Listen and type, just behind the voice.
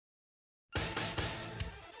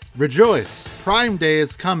Rejoice! Prime Day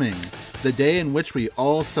is coming, the day in which we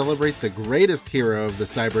all celebrate the greatest hero of the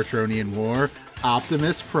Cybertronian War,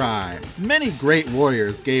 Optimus Prime. Many great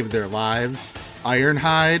warriors gave their lives,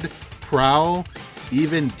 Ironhide, Prowl,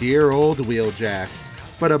 even dear old Wheeljack.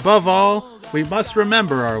 But above all, we must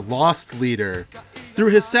remember our lost leader. Through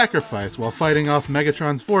his sacrifice while fighting off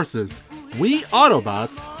Megatron's forces, we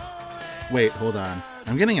Autobots... Wait, hold on.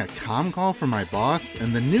 I'm getting a comm call from my boss,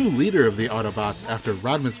 and the new leader of the Autobots after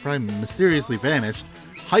Rodimus Prime mysteriously vanished,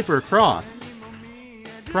 Hypercross.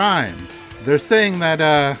 Prime. They're saying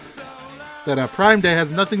that Prime Day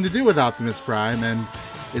has nothing to do with Optimus Prime, and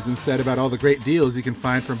is instead about all the great deals you can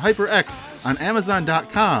find from HyperX on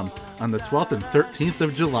Amazon.com on the 12th and 13th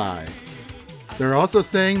of July. They're also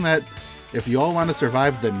saying that if you all want to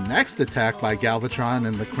survive the next attack by Galvatron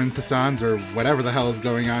and the Quintessons or whatever the hell is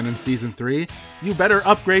going on in Season 3, you better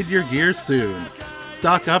upgrade your gear soon.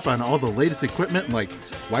 Stock up on all the latest equipment like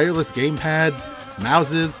wireless gamepads,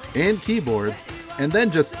 mouses, and keyboards, and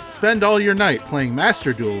then just spend all your night playing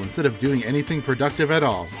Master Duel instead of doing anything productive at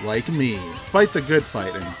all, like me. Fight the good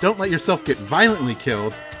fight and don't let yourself get violently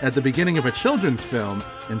killed at the beginning of a children's film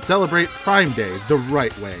and celebrate Prime Day the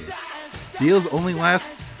right way. Deals only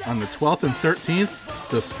last on the 12th and 13th,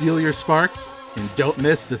 so steal your sparks and don't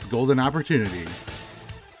miss this golden opportunity.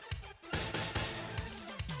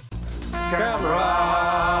 Camera,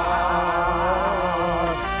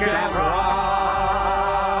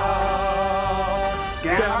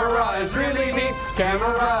 Gamera is really neat.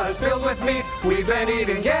 Gamera is filled with meat. We've been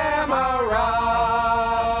eating Gamera.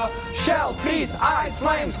 Shell, teeth, eyes,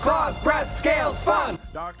 flames, claws, breath, scales, fun.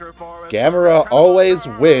 Gamera always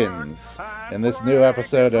wins. In this new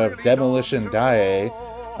episode of Demolition Die,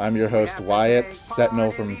 I'm your host Wyatt,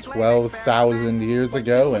 Sentinel from 12,000 years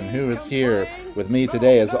ago, and who is here with me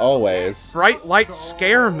today as always? Bright lights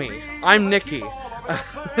scare me. I'm Nikki.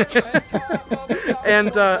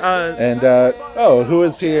 Who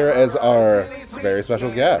is here as our very special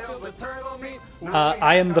guest?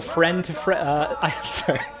 I am the friend to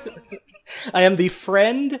I am the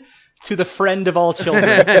friend to the friend of all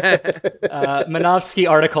children. Manovsky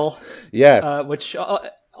article. Yes. Which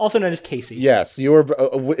also known as Casey. Yes, you were.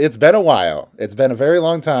 It's been a while. It's been a very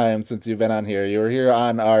long time since you've been on here. You were here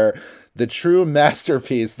on the true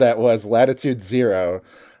masterpiece that was Latitude Zero,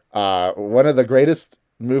 one of the greatest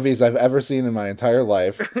movies I've ever seen in my entire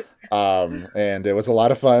life, and it was a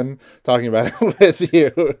lot of fun talking about it with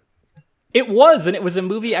you. It was, and it was a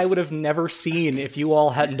movie I would have never seen if you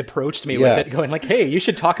all hadn't approached me with it, going like, hey, you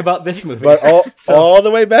should talk about this movie. But all the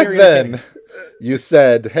way back then, you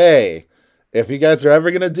said, hey, if you guys are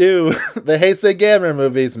ever going to do the Heisei Gamera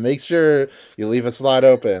movies, make sure you leave a slot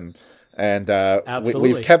open. And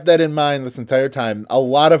we've kept that in mind this entire time. A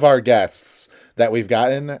lot of our guests that we've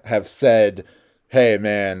gotten have said, hey,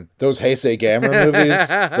 man, those Heisei Gamera movies,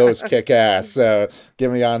 those kick ass. So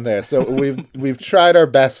get me on there. So we've tried our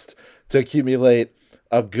best to accumulate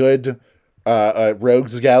a good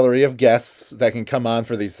rogues gallery of guests that can come on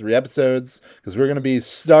for these 3 episodes, because we're going to be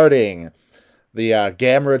starting the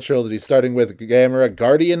Gamera trilogy, starting with Gamera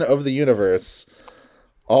Guardian of the Universe,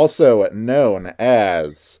 also known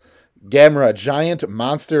as Gamera Giant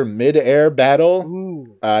Monster Mid-Air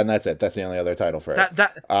Battle. And that's it. That's the only other title for it.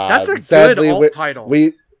 That's a sadly, good alt title.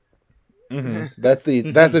 That's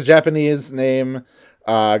a Japanese name.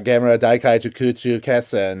 Gamera Daikaiju Kuchu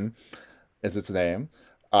Kessen is its name.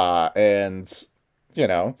 And, you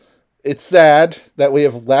know, it's sad that we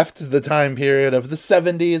have left the time period of the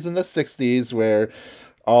 70s and the 60s where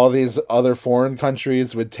all these other foreign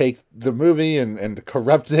countries would take the movie and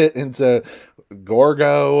corrupt it into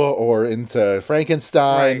Gorgo or into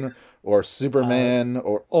Frankenstein. Right. Or Superman,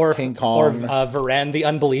 or King Kong. Or Varan the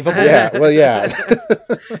Unbelievable. Yeah, well, yeah.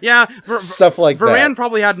 Yeah, stuff like that. Varan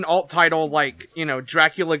probably had an alt title like, you know,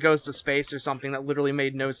 Dracula Goes to Space or something that literally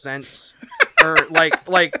made no sense. Or like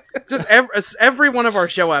just every one of our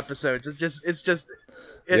show episodes,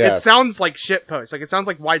 it sounds like shitpost. Like, it sounds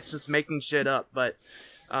like White's just making shit up, but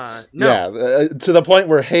no. Yeah, to the point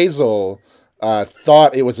where Hazel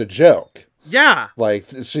thought it was a joke. Yeah. Like,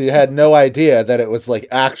 she had no idea that it was, like,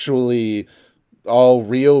 actually all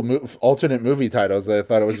real alternate movie titles. I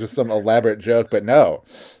thought it was just some elaborate joke, but no.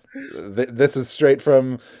 This is straight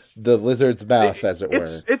from the lizard's mouth, as it were.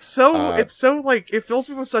 It's so, like, it fills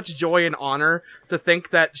me with such joy and honor to think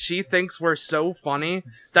that she thinks we're so funny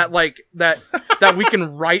that, like, that we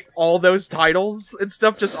can write all those titles and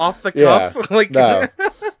stuff just off the cuff. Yeah, like,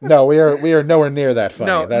 no, we are nowhere near that funny.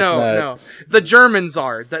 No. The Germans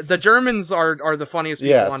are. The Germans are the funniest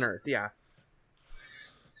people on Earth, yeah.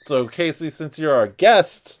 So, Casey, since you're our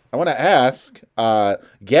guest, I want to ask,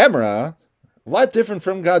 Gamera, a lot different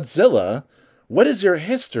from Godzilla. What is your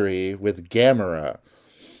history with Gamera?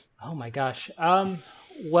 Oh my gosh.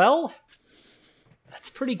 Well, that's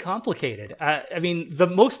pretty complicated. I mean,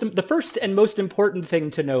 the first and most important thing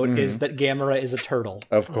to note is that Gamera is a turtle.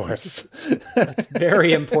 Of course. That's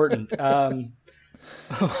very important.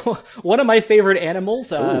 One of my favorite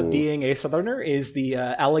animals, being a southerner, is the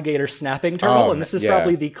alligator snapping turtle, and this is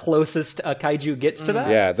probably the closest kaiju gets to that.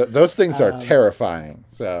 Yeah, those things are terrifying.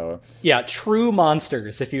 So yeah, true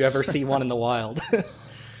monsters if you ever see one in the wild.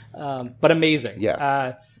 But amazing.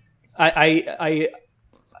 Yes. I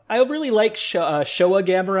really like Showa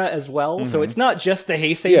Gamera as well. So it's not just the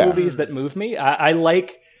Heisei movies that move me. I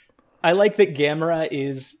like that Gamera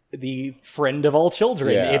is the friend of all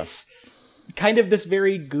children. Yeah. It's kind of this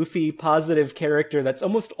very goofy, positive character that's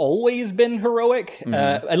almost always been heroic,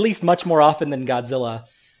 at least much more often than Godzilla.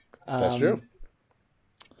 That's true.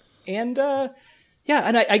 And and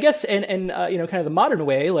I guess, and kind of the modern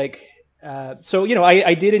way, like, so,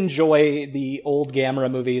 I did enjoy the old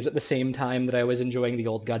Gamera movies at the same time that I was enjoying the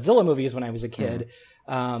old Godzilla movies when I was a kid.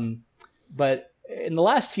 But in the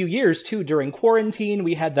last few years, too, during quarantine,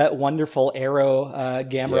 we had that wonderful Arrow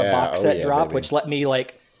Gamera box set drop, baby. Which let me,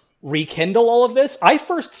 like, rekindle all of this. I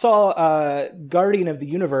first saw Guardian of the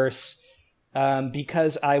Universe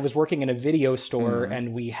because I was working in a video store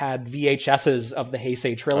and we had VHSs of the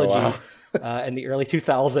Heisei trilogy in the early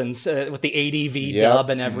 2000s with the ADV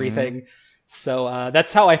dub and everything. So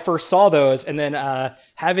that's how I first saw those. And then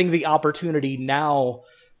having the opportunity now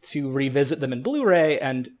to revisit them in Blu-ray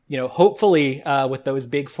and, hopefully with those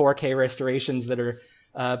big 4K restorations that are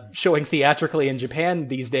showing theatrically in Japan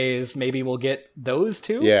these days, maybe we'll get those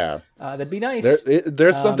too. Yeah. That'd be nice.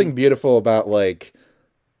 There's something beautiful about, like,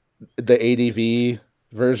 the ADV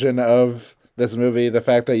version of this movie. The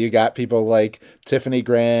fact that you got people like Tiffany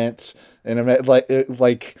Grant and all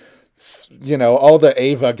the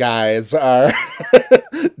Ava guys are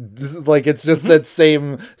like, it's just that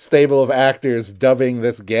same stable of actors dubbing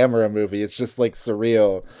this Gamera movie. It's just, like,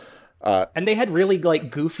 surreal. And they had really,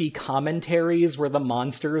 like, goofy commentaries where the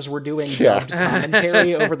monsters were doing dubbed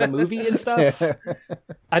commentary over the movie and stuff.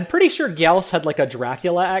 I'm pretty sure Gyaos had, like, a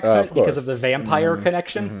Dracula accent because of the vampire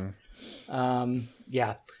connection.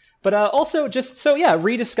 But also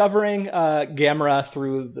rediscovering Gamera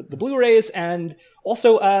through the Blu-rays. And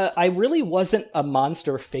also, I really wasn't a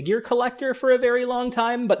monster figure collector for a very long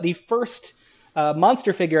time, but the first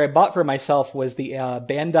monster figure I bought for myself was the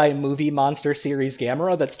Bandai Movie Monster Series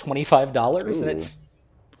Gamera. That's $25, and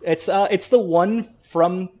it's the one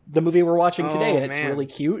from the movie we're watching today, and it's really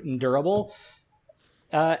cute and durable.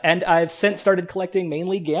 And I've since started collecting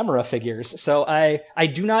mainly Gamera figures. So I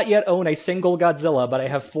do not yet own a single Godzilla, but I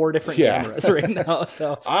have 4 different Gameras right now.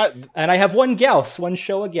 So and I have one Gyaos, one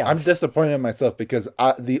Showa Gyaos. I'm disappointed in myself because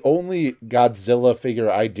the only Godzilla figure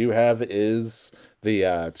I do have is the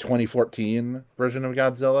 2014 version of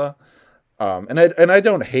Godzilla. And I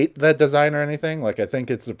don't hate that design or anything. Like, I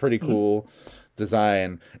think it's a pretty cool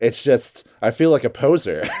design. It's just, I feel like a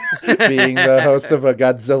poser being the host of a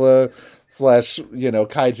Godzilla /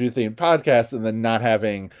 kaiju themed podcast and then not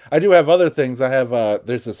having. I do have other things. I have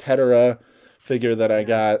there's this Hedorah figure that I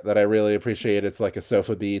got that I really appreciate. It's like a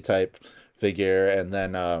Sofubi type figure, and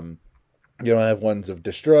then I have ones of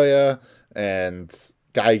Destroya and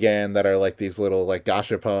Gigan that are like these little, like,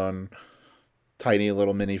 gashapon tiny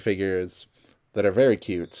little minifigures that are very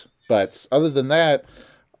cute. But other than that,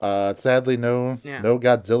 sadly no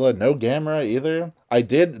Godzilla, no Gamera either.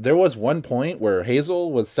 There was one point where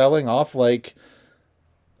Hazel was selling off, like,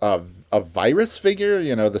 a virus figure,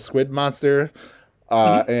 the squid monster.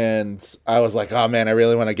 And I was like, oh man, I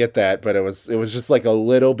really want to get that, but it was just, like, a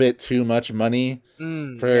little bit too much money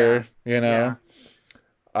for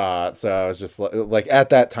so I was just like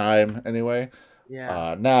at that time anyway.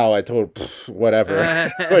 Now I told whatever.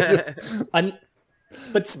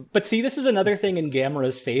 But see, this is another thing in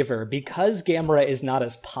Gamera's favor. Because Gamera is not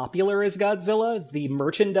as popular as Godzilla, the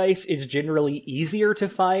merchandise is generally easier to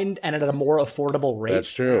find and at a more affordable rate. That's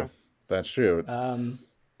true.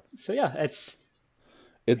 So yeah, it's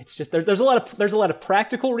just there's a lot of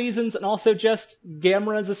practical reasons, and also just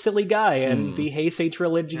Gamera is a silly guy, and the Heisei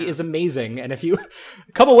trilogy is amazing. And if you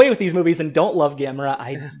come away with these movies and don't love Gamera,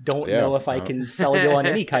 I don't know if I can sell you on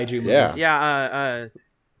any kaiju movies.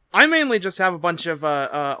 I mainly just have a bunch of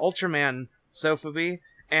Ultraman Sofubi,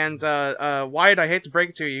 and Wyatt, I hate to break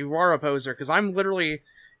it to you, you are a poser, because I'm literally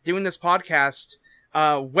doing this podcast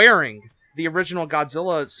wearing the original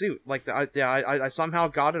Godzilla suit. Like I somehow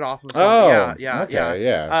got it off of.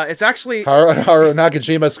 Yeah. It's actually Haru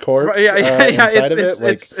Nakajima's corpse. Inside of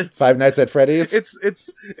it, Five Nights at Freddy's.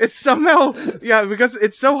 It's somehow because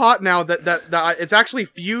it's so hot now that it's actually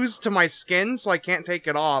fused to my skin, so I can't take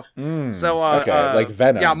it off. So like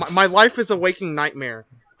Venom. Yeah, my life is a waking nightmare.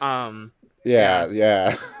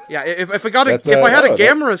 Yeah. If I had a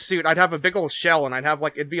Gamera suit, I'd have a big old shell, and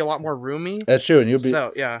it'd be a lot more roomy. That's true, and you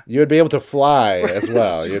would be able to fly as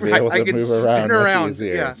well. You'd be able to move around much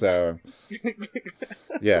easier. Yeah. So,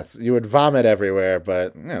 yes, you would vomit everywhere,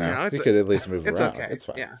 but you could at least move around. Okay. It's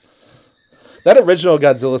fine. Yeah. That original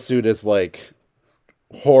Godzilla suit is like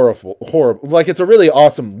horrible. Like, it's a really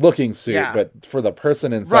awesome looking suit, but for the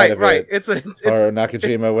person inside of it, it's or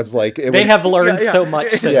Nakajima was like, they have learned so much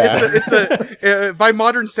since it's by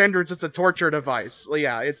modern standards, it's a torture device.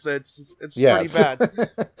 Yeah, it's pretty bad.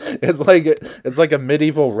 It's like a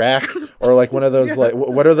medieval rack, or like one of those like,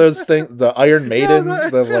 what are those things? The Iron Maidens.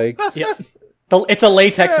 It's a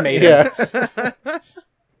latex maiden. Yeah.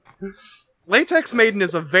 Latex Maiden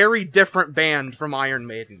is a very different band from Iron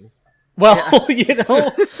Maiden. Well,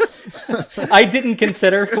 I didn't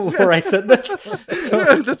consider before I said this.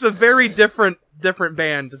 So. That's a very different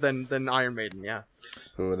band than Iron Maiden. Yeah.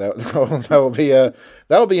 Ooh, that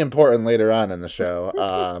will be important later on in the show.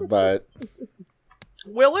 But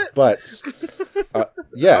will it? But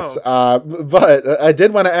yes. But I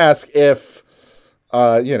did want to ask if,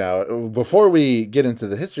 before we get into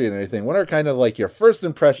the history and everything, what are kind of like your first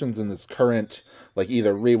impressions in this current, like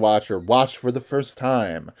either rewatch or watch for the first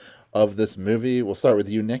time of this movie? We'll start with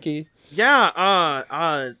you, Nikki.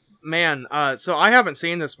 Yeah, man, so I haven't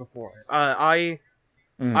seen this before.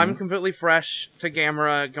 I'm completely fresh to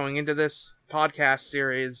Gamera going into this podcast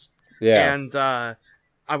series. Yeah. And I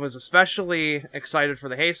was especially excited for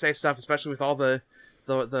the Heisei stuff, especially with all the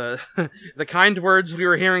the kind words we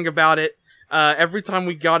were hearing about it. Every time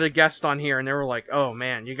we got a guest on here, and they were like, "Oh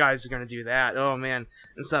man, you guys are gonna do that? Oh man,"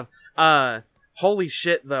 and stuff. Holy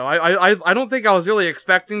shit, though! I don't think I was really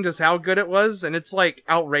expecting just how good it was, and it's like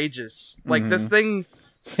outrageous. Like this thing,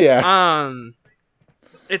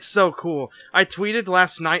 it's so cool. I tweeted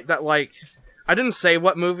last night that like I didn't say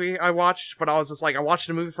what movie I watched, but I was just like, I watched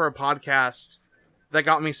a movie for a podcast that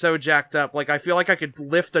got me so jacked up. Like I feel like I could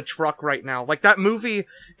lift a truck right now. Like that movie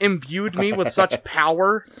imbued me with such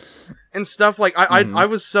power and stuff. Like I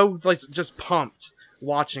was so like just pumped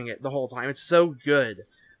watching it the whole time. It's so good.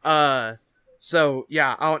 So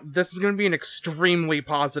yeah, this is going to be an extremely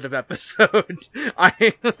positive episode.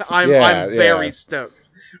 I'm very stoked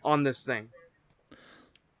on this thing.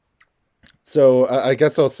 So I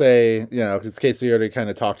guess I'll say, because Casey already kind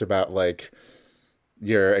of talked about like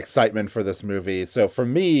your excitement for this movie. So for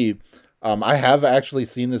me, I have actually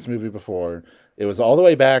seen this movie before. It was all the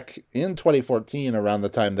way back in 2014, around the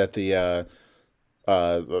time that the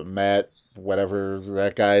Matt, whatever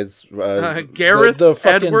that guy's Gareth the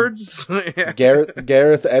Edwards.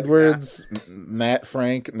 Gareth Edwards, Matt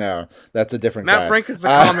Frank. No, that's a different guy. Matt Frank is a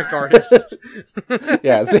comic artist.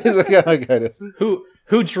 Yes, he's a comic artist.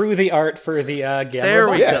 Who drew the art for the Gamera? There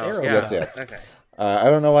we go. Yes. Okay. I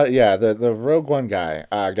don't know what. Yeah, the Rogue One guy,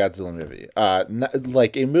 Godzilla movie.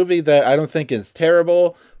 Like a movie that I don't think is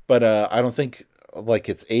terrible, but I don't think like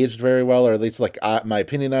it's aged very well, or at least like my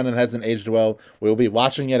opinion on it hasn't aged well. We'll be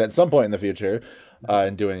watching it at some point in the future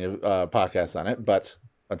and doing a podcast on it. But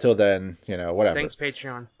until then, whatever. Thanks,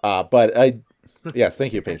 Patreon. Yes,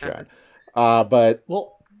 thank you, Patreon. But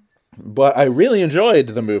I really enjoyed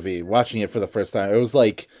the movie watching it for the first time. It was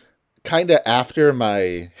like kind of after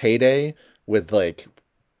my heyday with like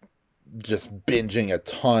just binging a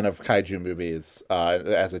ton of kaiju movies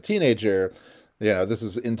as a teenager. This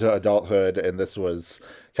is into adulthood, and this was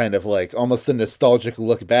kind of like almost a nostalgic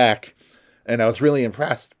look back. And I was really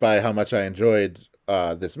impressed by how much I enjoyed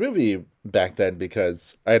this movie back then,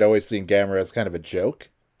 because I had always seen Gamera as kind of a joke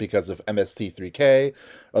because of MST3K,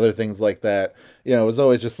 other things like that. It was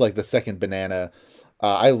always just like the second banana.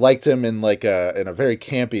 I liked him in like in a very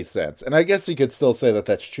campy sense. And I guess you could still say that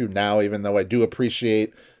that's true now, even though I do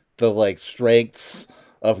appreciate the like strengths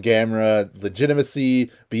of Gamera, legitimacy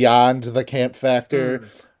beyond the camp factor.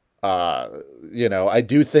 I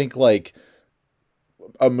do think like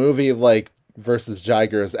a movie like versus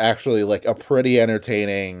Jiger is actually like a pretty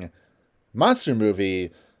entertaining monster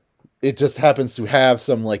movie. It just happens to have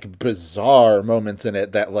some like bizarre moments in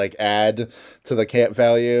it that like add to the camp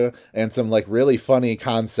value, and some like really funny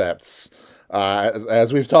concepts.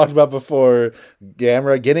 As we've talked about before,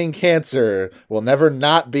 Gamera getting cancer will never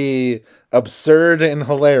not be absurd and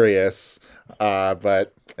hilarious,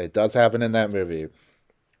 but it does happen in that movie.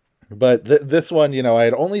 But this one, you know, I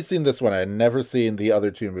had only seen this one. I had never seen the other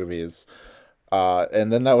two movies.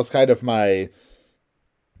 And then that was kind of my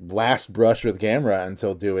last brush with Gamera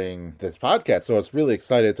until doing this podcast. So I was really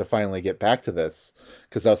excited to finally get back to this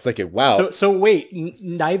because I was thinking, wow. So wait,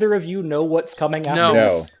 neither of you know what's coming after No.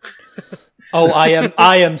 this? Oh,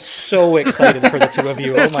 I am so excited for the two of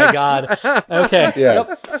you. Oh my god. Okay.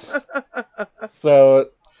 Yes.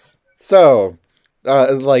 Yep. So,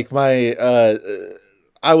 like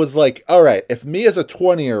I was like, all right, if me as a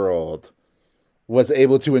 20-year-old was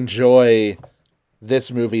able to enjoy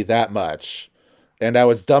this movie that much, and I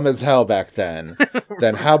was dumb as hell back then,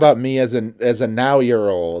 then how about me as a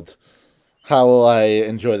now-year-old? How will I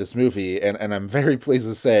enjoy this movie? And I'm very pleased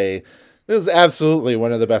to say this is absolutely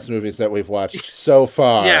one of the best movies that we've watched so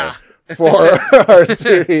far Yeah. for our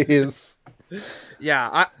series.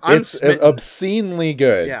 Yeah, I'm It's obscenely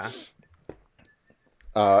good. Yeah.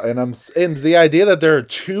 And the idea that there are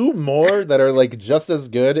two more that are like just as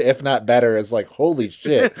good, if not better, is like, holy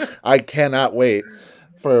shit. I cannot wait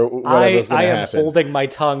for whatever's going I to am happen. holding my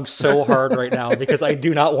tongue so hard right now because I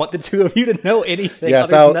do not want the two of you to know anything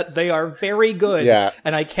Yes, other than that they are very good. Yeah.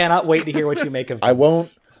 And I cannot wait to hear what you make of them.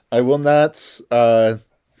 I will not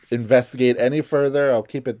investigate any further. I'll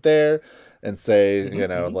keep it there and say, you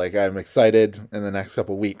know, like I'm excited in the next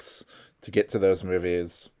couple weeks to get to those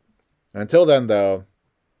movies. Until then, though,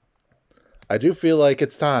 I do feel like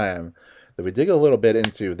it's time that we dig a little bit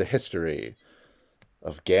into the history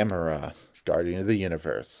of Gamera, Guardian of the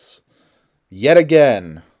Universe. Yet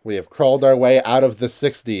again, we have crawled our way out of the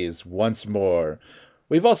 60s once more.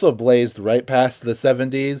 We've also blazed right past the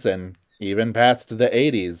 70s and even past the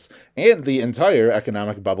 80s, and the entire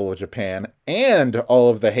economic bubble of Japan, and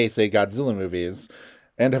all of the Heisei Godzilla movies,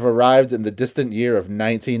 and have arrived in the distant year of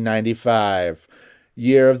 1995,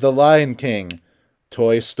 year of The Lion King,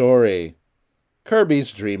 Toy Story,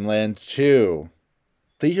 Kirby's Dream Land 2,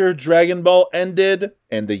 the year Dragon Ball ended,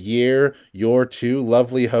 and the year your two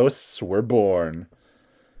lovely hosts were born.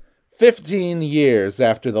 15 years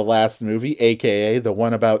after the last movie, aka the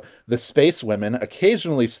one about the space women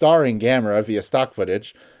occasionally starring Gamera via stock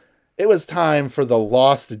footage, it was time for the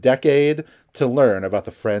lost decade to learn about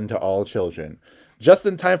the friend to all children. Just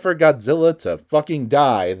in time for Godzilla to fucking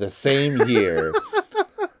die the same year.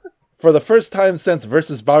 For the first time since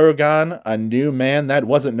Versus Barugan, a new man that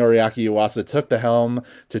wasn't Noriaki Yuasa took the helm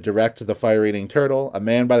to direct The Fire-Eating Turtle, a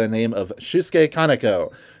man by the name of Shusuke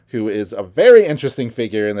Kaneko, who is a very interesting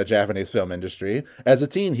figure in the Japanese film industry. As a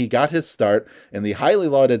teen, he got his start in the highly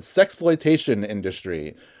lauded sexploitation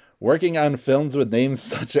industry, working on films with names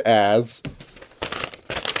such as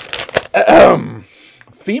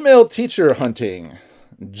Female Teacher Hunting,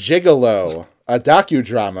 Gigolo, a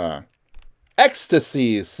docudrama,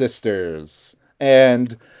 Ecstasy Sisters,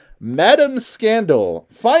 and Madam Scandal,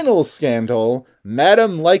 Final Scandal,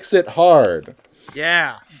 Madam Likes It Hard.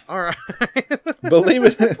 Yeah. All right. Believe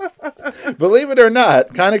it or not,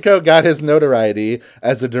 Kaneko got his notoriety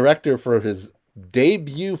as a director for his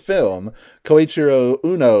debut film, Koichiro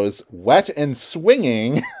Uno's Wet and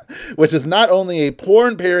Swinging, which is not only a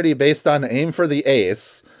porn parody based on Aim for the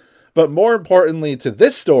Ace, but more importantly to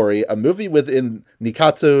this story, a movie within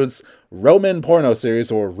Nikatsu's Roman porno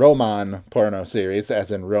series, or Roman porno series,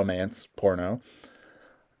 as in romance porno,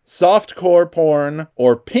 softcore porn,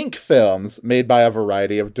 or pink films made by a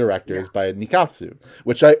variety of directors by Nikatsu,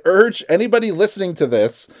 which I urge anybody listening to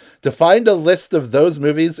this to find a list of those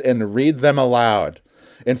movies and read them aloud.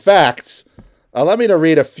 In fact, allow me to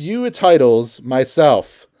read a few titles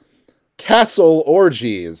myself. Castle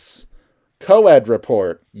Orgies, Coed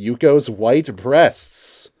Report, Yuko's White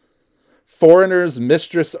Breasts, Foreigner's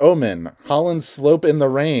Mistress Omen, Holland's Slope in the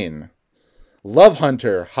Rain, Love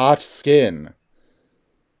Hunter, Hot Skin,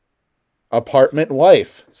 Apartment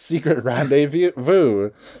Wife, Secret Rendezvous,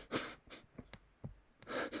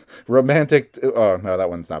 Romantic... Oh, no, that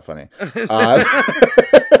one's not funny.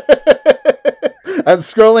 I'm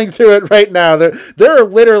scrolling through it right now. There are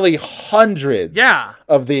literally hundreds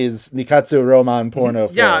of these Nikatsu Roman porno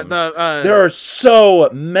films. Yeah, there are so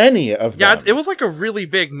many of them. Yeah, it was like a really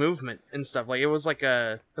big movement and stuff. Like it was like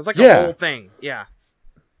a Yeah. whole thing. Yeah.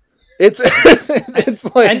 It's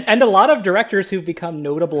like and a lot of directors who've become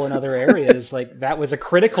notable in other areas, like that was a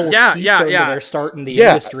critical keystone to their start in the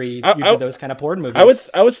industry. Those kind of porn movies.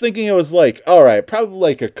 I was thinking it was like, all right, probably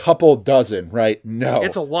like a couple dozen, right? No,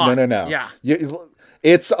 it's a lot. No. Yeah,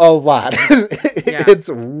 it's a lot. It's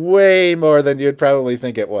way more than you'd probably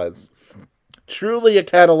think it was. Truly a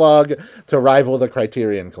catalog to rival the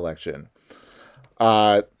Criterion Collection.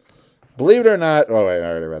 Believe it or not, oh wait, I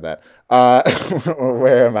already read that.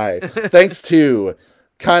 Where am I? Thanks to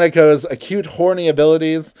Kaneko's acute horny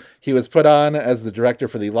abilities, he was put on as the director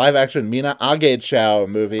for the live-action Mina Age-chou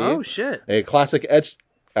movie. Oh, shit. A classic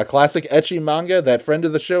ecchi manga that friend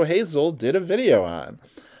of the show Hazel did a video on,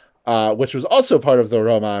 which was also part of the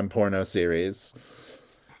Roman porno series.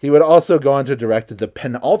 He would also go on to direct the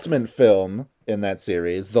penultimate film in that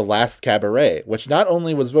series, The Last Cabaret, which not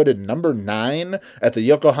only was voted number 9 at the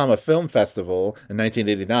Yokohama Film Festival in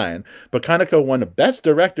 1989, but Kaneko won Best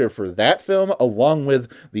Director for that film, along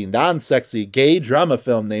with the non-sexy gay drama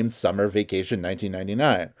film named Summer Vacation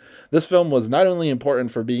 1999. This film was not only important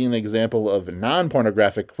for being an example of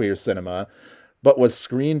non-pornographic queer cinema, but was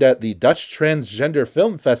screened at the Dutch Transgender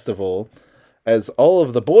Film Festival, as all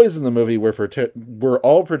of the boys in the movie were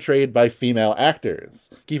all portrayed by female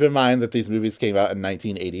actors. Keep in mind that these movies came out in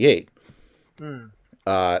 1988.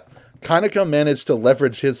 Kaneko managed to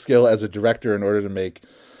leverage his skill as a director in order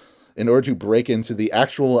to break into the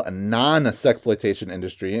actual non-sexploitation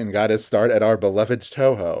industry and got his start at our beloved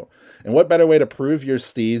Toho. And what better way to prove your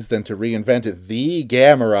steez than to reinvent the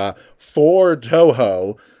Gamera for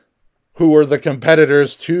Toho, who were the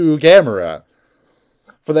competitors to Gamera?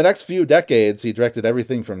 For the next few decades, he directed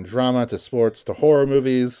everything from drama to sports to horror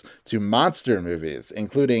movies to monster movies,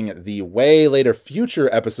 including the way later future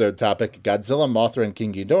episode topic Godzilla, Mothra, and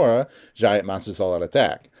King Ghidorah, Giant Monsters All Out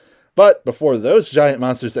Attack. But before those giant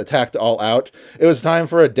monsters attacked all out, it was time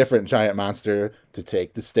for a different giant monster to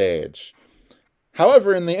take the stage.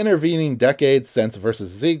 However, in the intervening decades since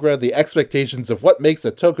vs. Zigra, the expectations of what makes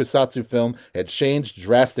a tokusatsu film had changed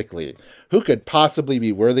drastically. Who could possibly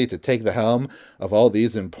be worthy to take the helm of all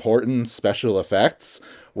these important special effects?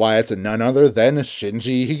 Why, it's none other than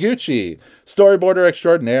Shinji Higuchi, storyboarder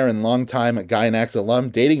extraordinaire and longtime Gainax alum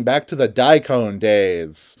dating back to the Daikon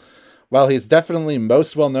days. While he's definitely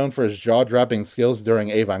most well known for his jaw-dropping skills during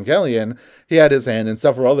Evangelion, he had his hand in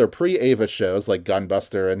several other pre-Eva shows like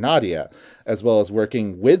Gunbuster and Nadia, as well as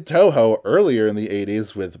working with Toho earlier in the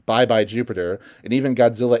 80s with Bye Bye Jupiter and even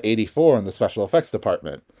Godzilla 84 in the special effects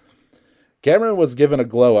department. Cameron was given a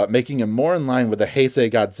glow-up, making him more in line with the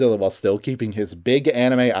Heisei Godzilla while still keeping his big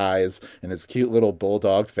anime eyes and his cute little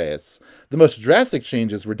bulldog face. The most drastic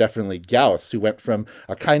changes were definitely Gyaos, who went from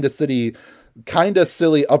a kinda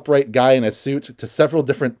silly upright guy in a suit to several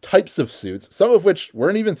different types of suits, some of which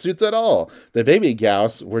weren't even suits at all. The baby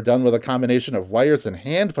Gyaos were done with a combination of wires and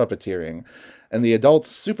hand puppeteering, and the adult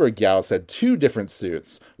Super Gyaos had 2 different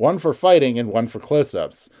suits, one for fighting and one for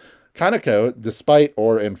close-ups. Kaneko,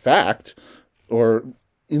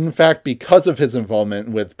 in fact because of his involvement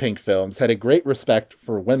with Pink Films, had a great respect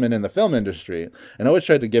for women in the film industry, and always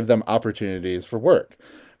tried to give them opportunities for work.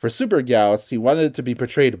 For Super Gyaos, he wanted it to be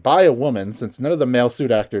portrayed by a woman since none of the male suit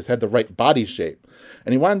actors had the right body shape,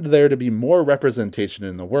 and he wanted there to be more representation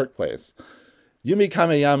in the workplace. Yumi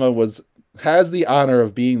Kameyama has the honor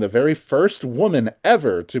of being the very first woman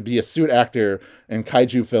ever to be a suit actor in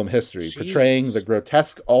kaiju film history, portraying the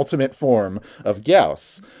grotesque ultimate form of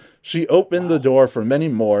Gyaos. She opened the door for many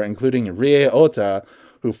more, including Rie Ota,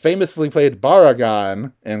 who famously played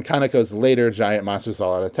Baragan in Kaneko's later Giant Monsters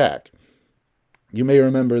All Out Attack. You may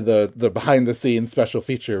remember the behind-the-scenes special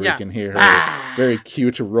feature where you can hear her very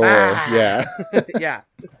cute roar. Yeah. Yeah.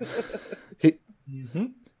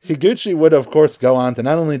 Higuchi would, of course, go on to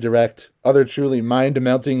not only direct other truly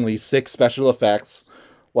mind-meltingly sick special effects,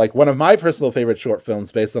 like one of my personal favorite short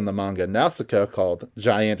films based on the manga Nausicaa called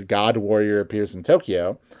Giant God Warrior Appears in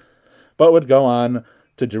Tokyo, but would go on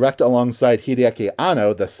to direct alongside Hideaki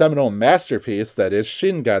Anno the seminal masterpiece that is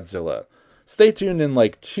Shin Godzilla. Stay tuned in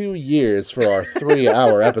like 2 years for our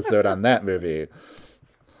 3-hour episode on that movie.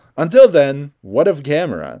 Until then, what of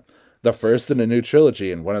Gamera? The first in a new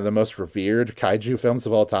trilogy and one of the most revered kaiju films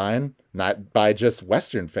of all time, not by just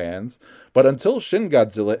Western fans, but until Shin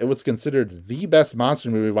Godzilla, it was considered the best monster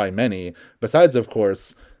movie by many, besides, of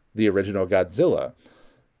course, the original Godzilla.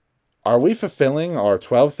 Are we fulfilling our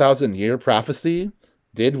 12,000-year prophecy?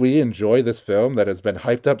 Did we enjoy this film that has been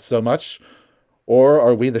hyped up so much? Or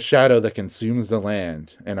are we the shadow that consumes the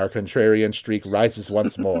land, and our contrarian streak rises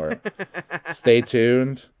once more? Stay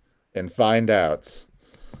tuned and find out.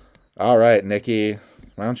 All right, Nikki,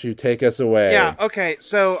 why don't you take us away? Yeah, okay,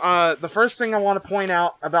 so the first thing I want to point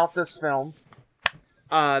out about this film,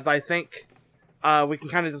 that I think we can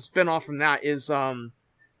kind of just spin off from that, is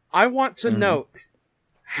I want to note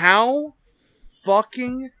how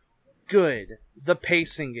fucking good the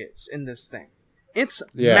pacing is in this thing. It's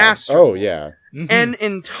masterful. Oh, yeah. An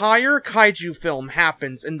entire kaiju film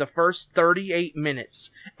happens in the first 38 minutes,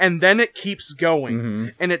 and then it keeps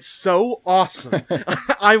going, and it's so awesome.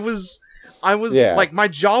 I was like, my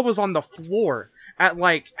jaw was on the floor at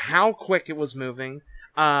like how quick it was moving.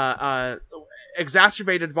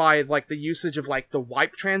 exacerbated by like the usage of like the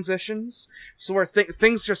wipe transitions, so where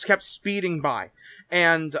things just kept speeding by.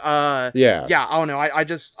 And I don't know, I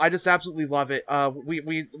just absolutely love it.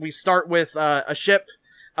 We start with a ship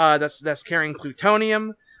that's carrying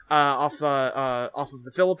plutonium off of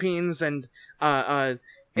the Philippines, and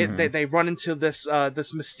they run into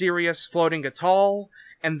this mysterious floating atoll,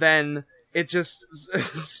 and then it just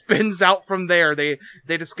spins out from there. They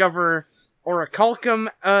discover orichalcum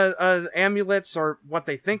amulets, or what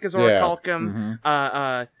they think is orichalcum.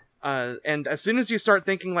 And as soon as you start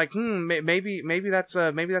thinking like, maybe that's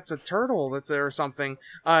a turtle or something,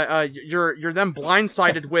 you're then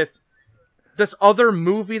blindsided with this other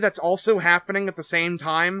movie that's also happening at the same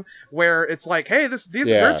time, where it's like, hey, there's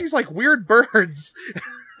these like weird birds.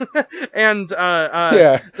 And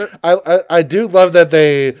I do love that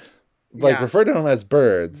they refer to them as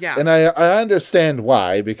birds, and I understand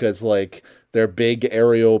why, because like they're big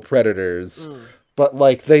aerial predators, but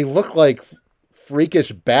like they look like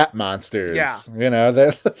freakish bat monsters. You know,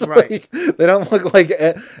 they're like, they don't look like,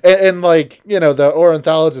 and like, you know, the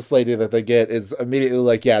ornithologist lady that they get is immediately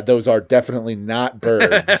like, yeah, those are definitely not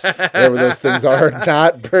birds. Whatever those things are,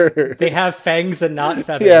 not birds. They have fangs and not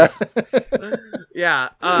feathers.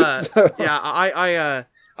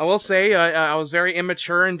 I will say I was very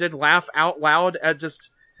immature and did laugh out loud at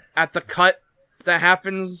the cut that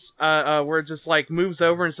happens where it just like moves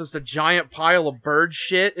over and it's just a giant pile of bird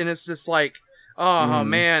shit, and it's just like, oh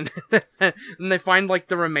man. And they find like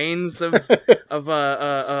the remains of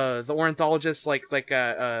the ornithologist, like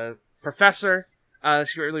professor,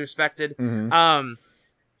 she really respected.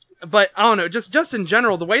 But I don't know, just in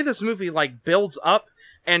general, the way this movie like builds up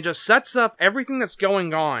and just sets up everything that's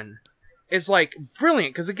going on is like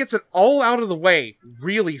brilliant, because it gets it all out of the way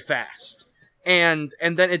really fast, and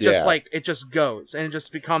then it just it just goes, and it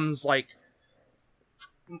just becomes like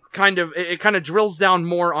kind of drills down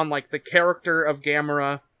more on like the character of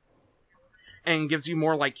Gamera, and gives you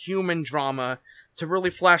more like human drama to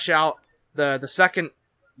really flesh out the second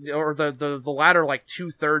or the latter like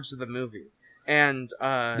 2/3 of the movie. And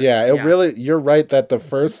really, you're right that the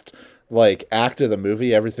first like act of the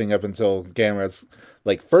movie, everything up until Gamera's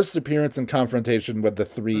like first appearance and confrontation with the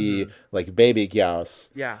three like baby Gyaos,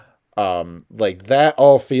 like that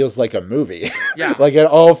all feels like a movie. Like it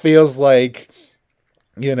all feels like,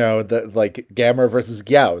 you know, the like Gamera versus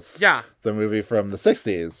Gyaos, the movie from the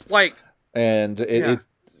 60s, like, and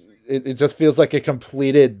it just feels like a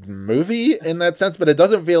completed movie in that sense, but it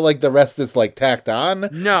doesn't feel like the rest is like tacked on.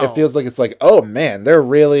 No, it feels like it's like, oh man,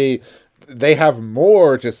 they have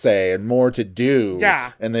more to say and more to do.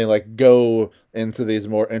 And they like go into these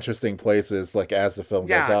more interesting places like as the film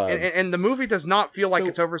goes on. And the movie does not feel like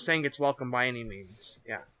it's overstaying its welcome by any means.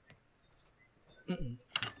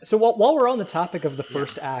 So while we're on the topic of the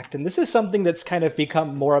first act, and this is something that's kind of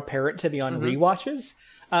become more apparent to me on rewatches,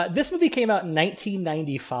 this movie came out in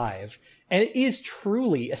 1995, and it is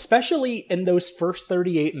truly, especially in those first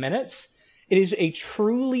 38 minutes, it is a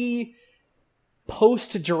truly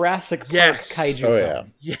post-Jurassic Park kaiju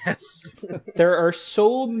film. Yes. There are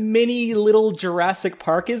so many little Jurassic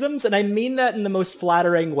Parkisms, and I mean that in the most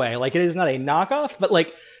flattering way. Like, it is not a knockoff, but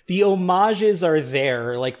like the homages are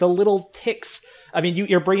there, like the little ticks. I mean,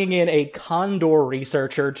 you're bringing in a condor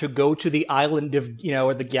researcher to go to the island of, you know,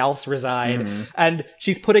 where the Gyaos reside, and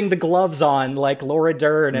she's putting the gloves on like Laura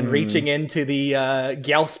Dern and reaching into the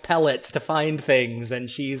Gyaos pellets to find things,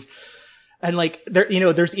 and like there, you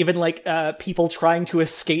know, there's even like people trying to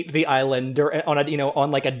escape the island or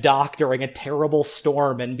on like a dock during a terrible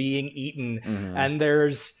storm and being eaten, and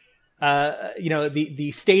there's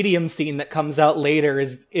the stadium scene that comes out later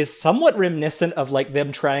is somewhat reminiscent of like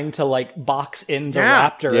them trying to like box in the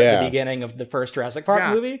raptor at the beginning of the first Jurassic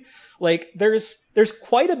Park movie. Like there's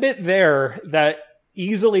quite a bit there that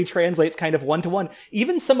easily translates kind of one-to-one.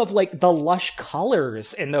 Even some of like the lush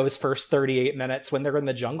colors in those first 38 minutes when they're in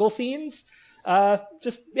the jungle scenes.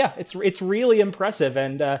 It's really impressive.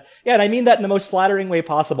 And and I mean that in the most flattering way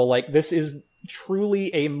possible. Like this is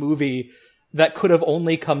truly a movie that could have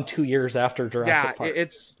only come 2 years after Jurassic Park.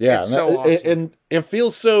 It's so awesome. And it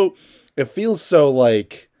feels so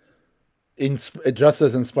like just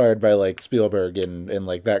as inspired by like Spielberg and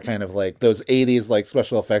like that kind of like those 80s like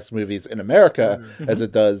special effects movies in America as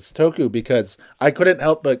it does Toku, because I couldn't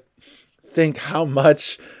help but think how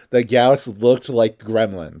much the Gyaos looked like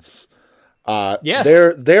Gremlins.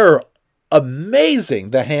 They're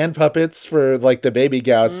amazing. The hand puppets for like the baby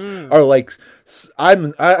Gyaos are like,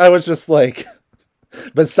 I was just like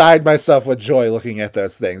beside myself with joy looking at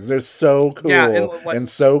those things. They're so cool and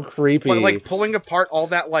so creepy. Like pulling apart all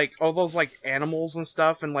that, like all those like animals and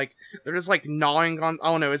stuff, and like they're just like gnawing on. I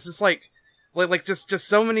don't know. It's just like like just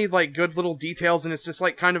so many like good little details, and it's just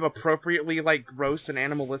like kind of appropriately like gross and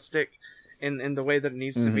animalistic in the way that it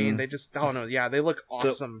needs to be, and they just, I don't know, yeah, they look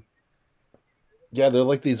awesome. Yeah, they're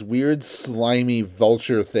like these weird slimy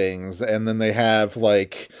vulture things, and then they have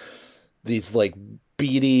like these like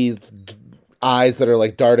beady eyes that are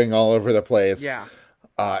like darting all over the place. Yeah.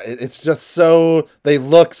 It's just so, they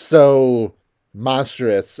look so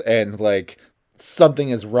monstrous, and like something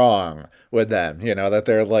is wrong with them, you know, that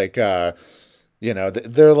they're like, you know,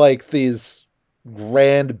 they're like these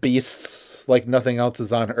grand beasts like nothing else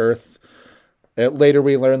is on Earth. Later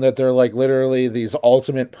we learn that they're like literally these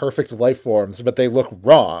ultimate perfect life forms, but they look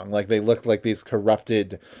wrong. Like they look like these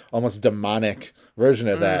corrupted, almost demonic version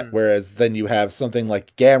of that. Whereas then you have something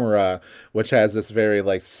like Gamera, which has this very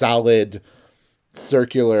like solid,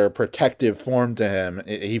 circular, protective form to him.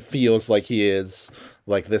 He feels like he is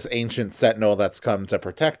like this ancient sentinel that's come to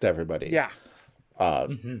protect everybody. Yeah.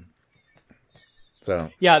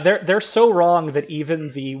 So yeah, they're so wrong that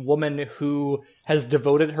even the woman who has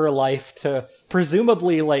devoted her life to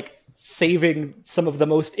presumably like saving some of the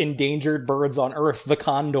most endangered birds on Earth, the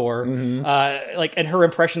condor, like, and her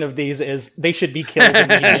impression of these is they should be killed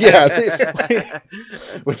immediately. Yeah,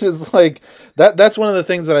 which is like that's one of the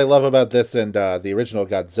things that I love about this and the original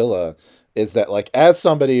Godzilla is that like as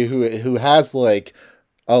somebody who has like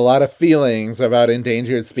a lot of feelings about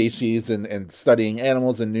endangered species and studying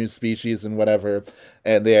animals and new species and whatever,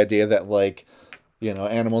 and the idea that like, you know,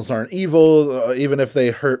 animals aren't evil, even if they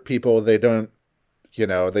hurt people, they don't, you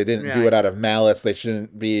know, they didn't do it out of malice. There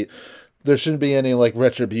shouldn't be any like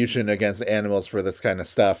retribution against animals for this kind of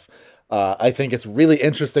stuff. I think it's really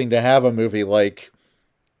interesting to have a movie like,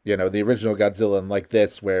 you know, the original Godzilla and like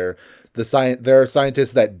this, where there are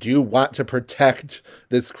scientists that do want to protect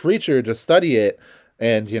this creature to study it.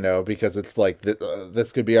 And, you know, because it's like,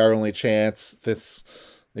 this could be our only chance. This,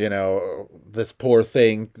 you know, this poor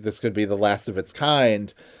thing, this could be the last of its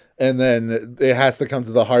kind. And then it has to come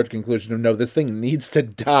to the hard conclusion of, no, this thing needs to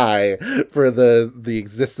die for the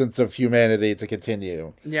existence of humanity to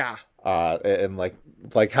continue. Yeah. And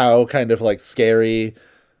like how kind of like scary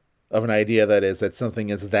of an idea that is, that something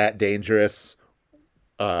is that dangerous.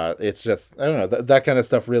 It's just, I don't know, that kind of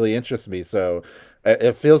stuff really interests me. So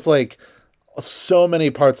it feels like so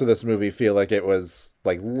many parts of this movie feel like it was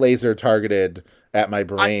like laser targeted at my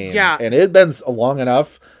brain. And it had been long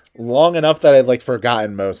enough that I'd like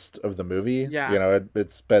forgotten most of the movie. Yeah. You know,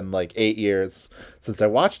 it's been like 8 years since I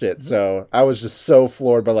watched it. So I was just so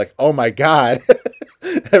floored by like, oh my God,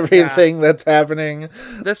 everything that's happening.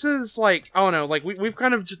 This is like, I don't know, like we've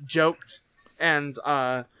kind of joked and,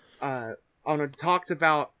 I don't know, talked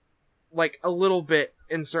about like a little bit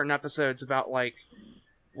in certain episodes about like,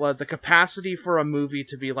 well, the capacity for a movie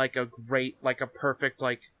to be like a great, like a perfect,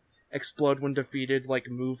 like explode when defeated, like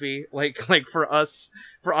movie, like for us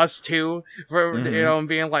too, for you know, and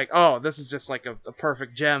being like, oh, this is just like a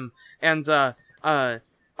perfect gem. And I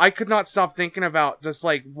could not stop thinking about just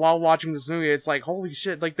like while watching this movie, it's like, holy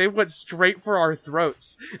shit, like they went straight for our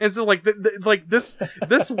throats. And so like like this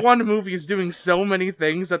one movie is doing so many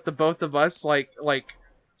things that the both of us like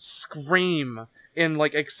scream in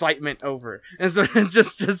like excitement over, and so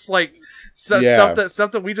just like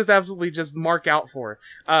stuff that we just absolutely just mark out for.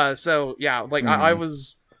 So yeah, like I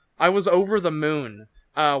was over the moon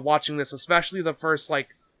watching this, especially the first like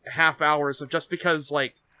half hours of, just because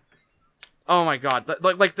like, oh my God,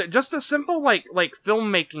 just a simple like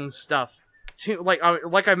filmmaking stuff too. Like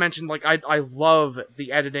I mentioned, like I love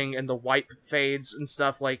the editing and the wipe fades and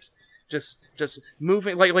stuff, like just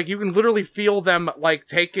moving, like you can literally feel them like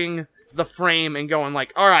taking the frame and going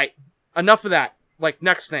like, all right, enough of that, like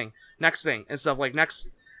next thing and stuff, like next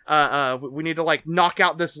we need to like knock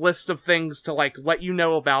out this list of things to like let you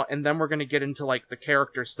know about, and then we're gonna get into like the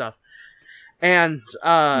character stuff. And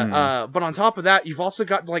but on top of that, you've also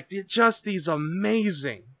got like just these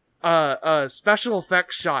amazing special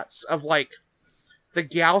effects shots of like the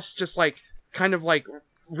Gyaos just like kind of like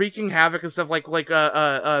wreaking havoc and stuff, like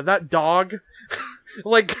that dog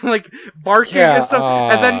like barking and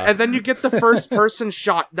stuff, and then you get the first person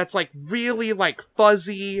shot that's like really like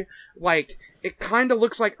fuzzy, like it kind of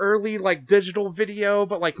looks like early like digital video,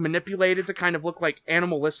 but like manipulated to kind of look like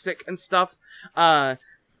animalistic and stuff,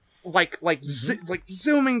 like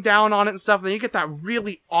zooming down on it and stuff, and then you get that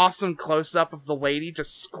really awesome close up of the lady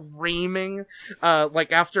just screaming,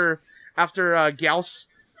 like after Gyaos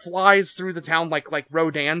flies through the town like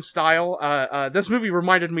Rodan style. This movie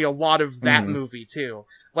reminded me a lot of that movie too.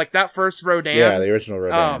 Like that first Rodan. Yeah, the original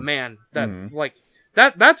Rodan. Oh man, that like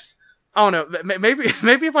that's, I don't know. Maybe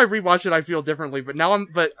if I rewatch it, I feel differently. But now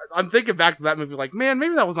I'm thinking back to that movie, like, man,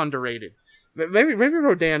 maybe that was underrated. Maybe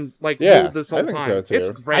Rodan Yeah, ruled this whole I think time. so, too. It's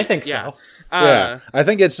great. I think yeah. so. Yeah, I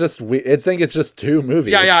think it's just it's just two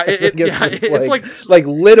movies. Yeah. It's like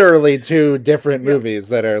literally two different movies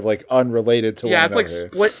that are like unrelated to one another. It's like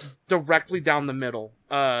split directly down the middle.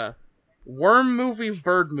 Worm movie,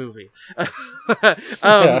 bird movie. But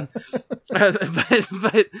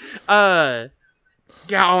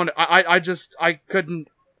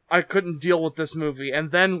I couldn't deal with this movie.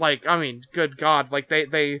 And then good God,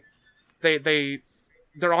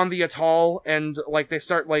 they're on the atoll and they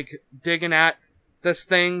start digging at this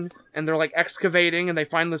thing and they're excavating and they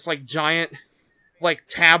find this giant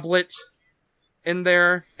tablet in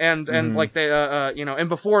there and they and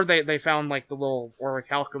before they found the little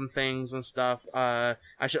orichalcum things and stuff. I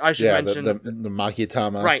should mention the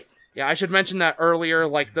Makitama. Right. Yeah, I should mention that earlier.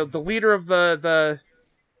 The leader of the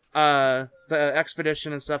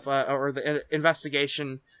expedition and stuff, or the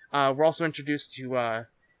investigation, we're also introduced to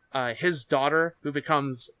his daughter, who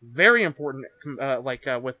becomes very important,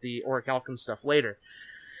 with the orichalcum stuff later.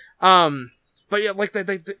 But yeah,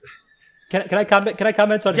 they Can I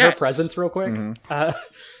comment on her Yes. presence real quick? Mm-hmm.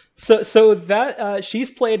 So that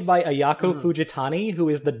she's played by Ayako Fujitani, who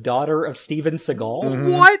is the daughter of Steven Seagal.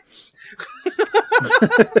 Mm-hmm. What?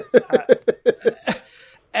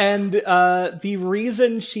 And the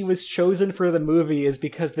reason she was chosen for the movie is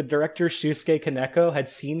because the director Shusuke Kaneko had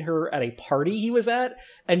seen her at a party he was at,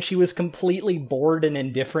 and she was completely bored and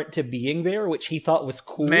indifferent to being there, which he thought was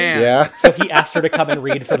cool. Man. Yeah. So he asked her to come and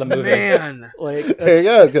read for the movie. Man. There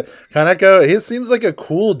you go. Kaneko, he seems like a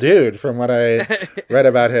cool dude from what I read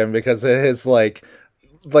about him, because of his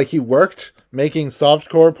he worked making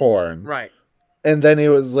softcore porn. Right. And then he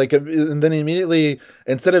was and then immediately,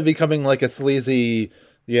 instead of becoming a sleazy,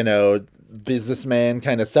 businessman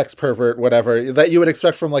kind of sex pervert, whatever that you would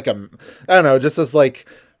expect from I don't know, just as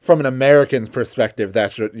from an American's perspective,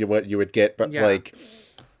 that's what you would get. But Yeah.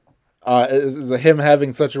 him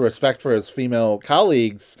having such a respect for his female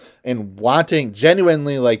colleagues and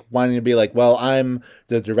genuinely wanting to be well, I'm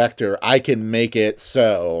the director, I can make it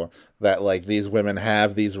so that these women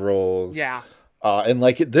have these roles. Yeah. And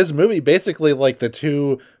this movie, basically the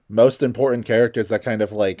two most important characters that kind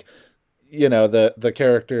of the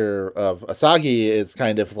character of Asagi is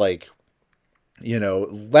kind of less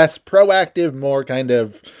proactive, more kind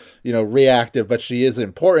of, reactive, but she is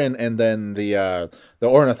important. And then the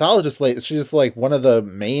ornithologist, she's one of the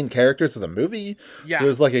main characters of the movie. Yeah. So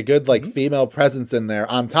there's a good female presence in there,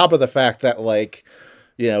 on top of the fact that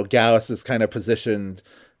Gauss is kind of positioned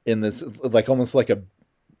in this almost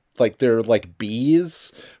they're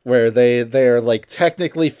bees, where they're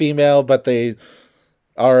technically female, but they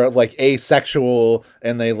are asexual,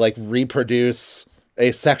 and they reproduce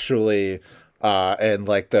asexually, and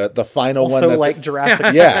the final also one that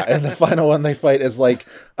Jurassic. yeah, and the final one they fight is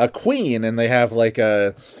a queen, and they have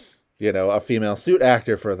a female suit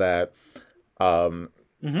actor for that. I don't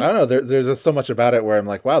know, there's just so much about it where I'm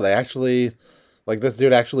wow, they actually this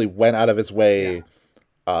dude actually went out of his way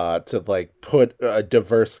to put a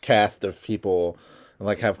diverse cast of people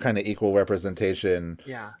and have kind of equal representation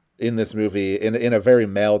in this movie in a very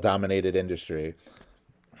male dominated industry.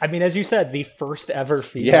 I mean, as you said, the first ever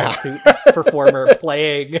female suit performer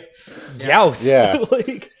playing Gauss. Yeah.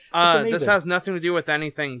 It's amazing. This has nothing to do with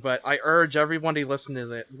anything, but I urge everybody listening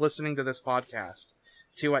to this podcast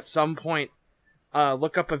to at some point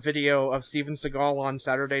look up a video of Steven Seagal on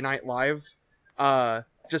Saturday Night Live.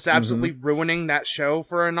 Just absolutely ruining that show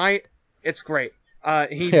for a night. It's great.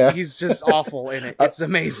 He's just awful in it. It's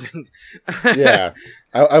amazing. Yeah.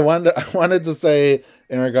 I wanted to say,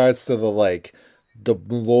 in regards to the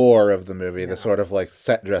lore of the movie, the sort of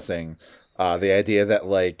set dressing, the idea that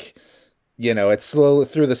it's slowly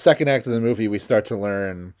through the second act of the movie, we start to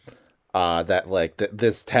learn that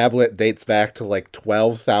this tablet dates back to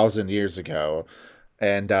 12,000 years ago,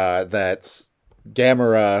 and that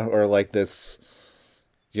Gamera, or this,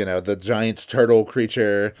 the giant turtle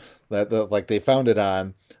creature that they found it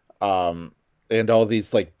on, and all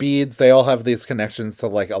these beads, they all have these connections to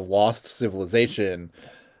a lost civilization,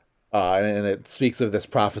 and it speaks of this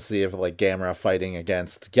prophecy of Gamera fighting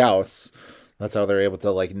against Gauss. That's how they're able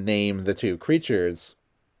to name the two creatures,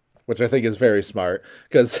 which I think is very smart,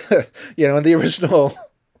 because in the original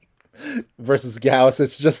versus Gauss,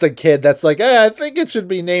 it's just a kid that's hey, I think it should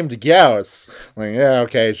be named Gauss. Yeah,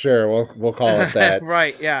 okay, sure, we'll call it that.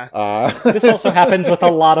 Right, yeah. This also happens with a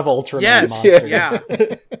lot of Ultraman monsters.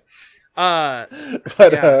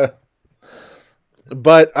 Yeah.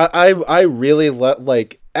 But I really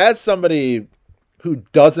as somebody who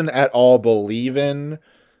doesn't at all believe in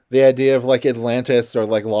the idea of Atlantis or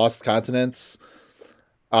lost continents,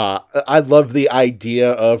 I love the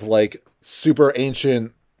idea of super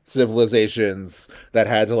ancient civilizations that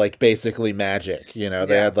had like basically magic. You know,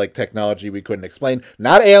 they had like technology we couldn't explain.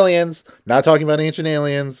 Not aliens. Not talking about ancient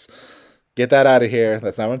aliens. Get that out of here.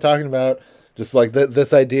 That's not what I'm talking about. Just like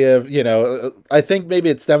this idea of, you know, I think maybe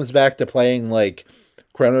it stems back to playing like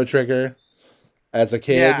Chrono Trigger as a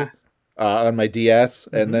kid on my DS,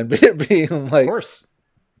 and then being like, of course,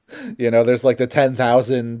 you know, there's like the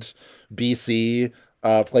 10,000 BC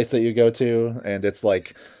place that you go to, and it's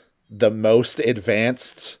like the most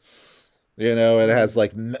advanced, you know, it has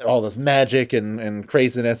like all this magic and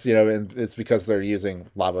craziness, you know, and it's because they're using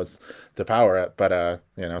lavas to power it. But,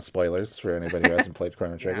 you know, spoilers for anybody who hasn't played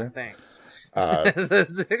Chrono Trigger. Yeah, thanks.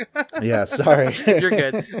 Yeah, sorry. You're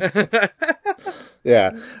good.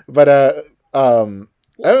 Yeah, but I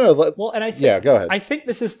don't know. Well, and I think, yeah, go ahead. I think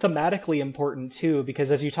this is thematically important too,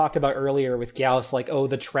 because as you talked about earlier with Gyaos, like, oh,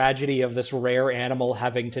 the tragedy of this rare animal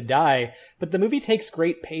having to die, but the movie takes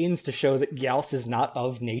great pains to show that Gyaos is not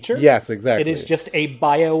of nature. Yes, exactly. It is just a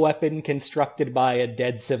bioweapon constructed by a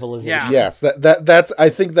dead civilization. Yeah. Yes, that's. I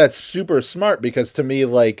think that's super smart, because to me,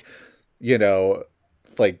 like, you know,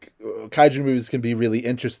 like kaiju movies can be really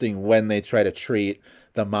interesting when they try to treat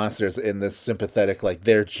the monsters in this sympathetic, like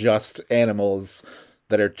they're just animals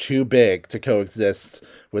that are too big to coexist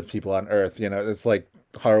with people on Earth. You know, it's like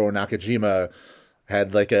Haruo Nakajima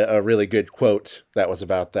had like a really good quote that was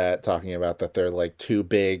about that, talking about that they're like too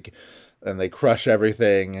big and they crush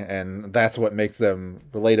everything, and that's what makes them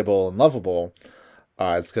relatable and lovable.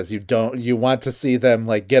 It's because you want to see them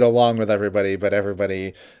like get along with everybody, but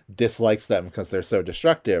everybody dislikes them because they're so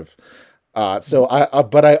destructive.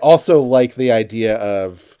 But I also like the idea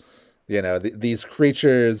of, you know, these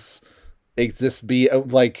creatures exist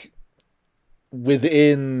like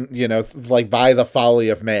within, you know, like by the folly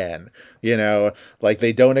of man, you know, like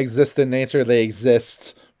they don't exist in nature. They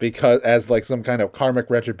exist because as like some kind of karmic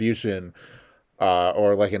retribution,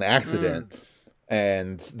 or like an accident.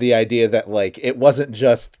 And the idea that like it wasn't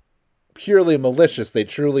just purely malicious, they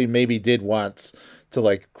truly maybe did want to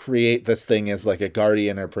like create this thing as like a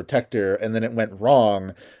guardian or protector, and then it went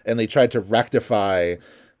wrong, and they tried to rectify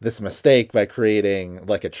this mistake by creating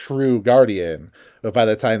like a true guardian. But by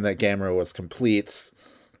the time that Gamera was complete,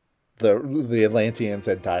 the Atlanteans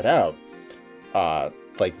had died out.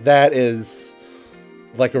 Like that is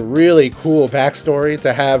like a really cool backstory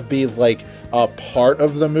to have be like a part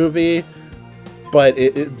of the movie, but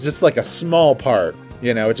it's just like a small part,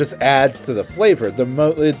 you know. It just adds to the flavor.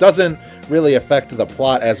 It doesn't really affect the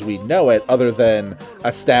plot as we know it, other than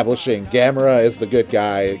establishing Gamera is the good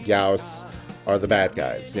guy, Gyaos are the bad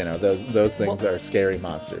guys. You know, those things are scary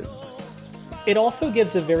monsters. It also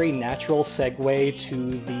gives a very natural segue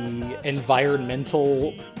to the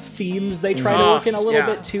environmental themes they try to work in a little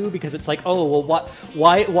bit too, because it's like, oh, well,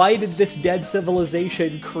 why did this dead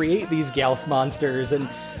civilization create these Gyaos monsters? And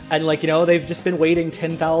like, you know, they've just been waiting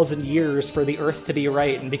 10,000 years for the Earth to be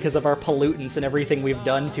right, and because of our pollutants and everything we've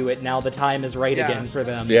done to it, now the time is right again for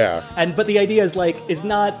them. Yeah. But the idea is like, is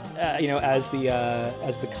not, you know, as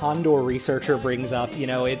the Condor researcher brings up, you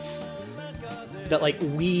know, it's that like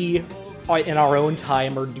we in our own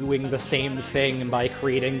time are doing the same thing by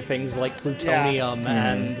creating things like plutonium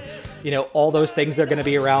and, you know, all those things that are going to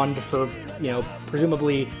be around for, you know,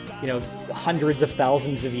 presumably, you know, hundreds of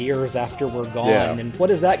thousands of years after we're gone. Yeah. And what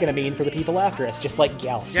is that going to mean for the people after us? Just like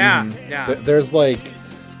Gyaos. Yeah. There's like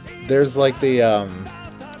the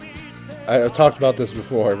I've talked about this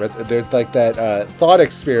before, but there's like that thought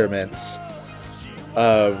experiments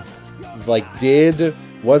of like,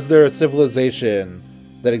 was there a civilization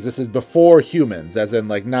that existed before humans, as in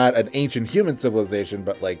like not an ancient human civilization,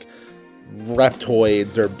 but like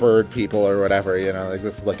reptoids or bird people or whatever, you know,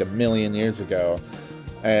 existed like 1 million years ago.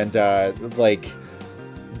 And like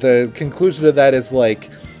the conclusion of that is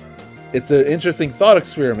like, it's an interesting thought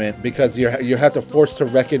experiment, because you have to force to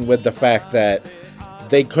reckon with the fact that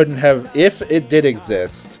they couldn't have, if it did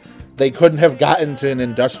exist, they couldn't have gotten to an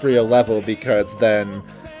industrial level, because then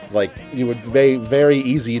like it would be very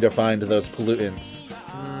easy to find those pollutants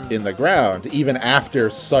in the ground, even after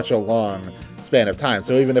such a long span of time.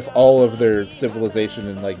 So even if all of their civilization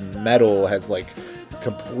and like metal has like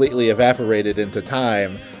completely evaporated into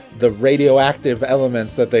time, the radioactive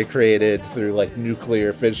elements that they created through like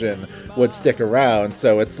nuclear fission would stick around.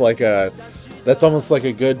 So it's like that's almost like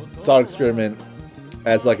a good thought experiment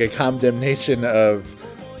as like a condemnation of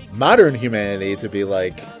modern humanity, to be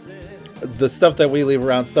like, the stuff that we leave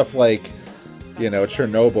around, stuff like, you know,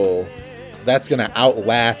 Chernobyl, that's going to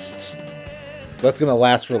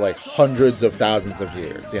last for like hundreds of thousands of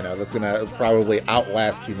years. You know, that's going to probably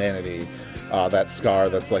outlast humanity, that scar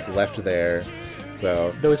that's like left there.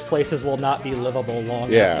 So those places will not be livable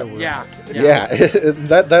long Yeah. after we're Yeah. yeah,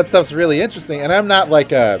 that stuff's really interesting. And I'm not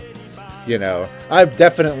like I'm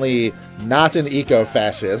definitely not an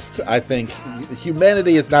eco-fascist. I think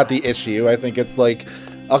humanity is not the issue. I think it's like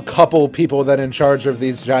a couple people that are in charge of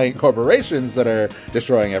these giant corporations that are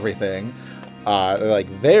destroying everything. Like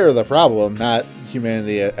they're the problem, not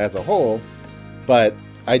humanity as a whole. But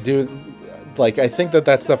I do like, I think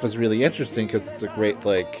that stuff is really interesting because it's a great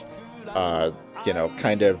like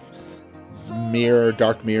kind of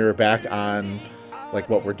dark mirror back on like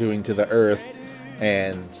what we're doing to the earth.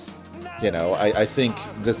 And I think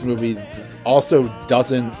this movie also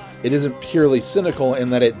isn't purely cynical in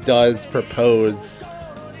that it does propose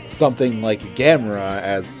something like Gamera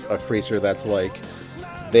as a creature that's like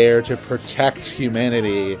there to protect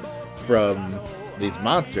humanity from these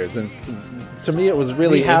monsters. And to me, it was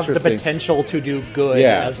really we have the interesting. Potential to do good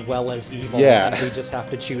as well as evil. Yeah. And we just have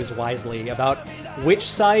to choose wisely about which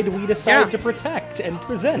side we decide to protect and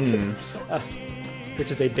present,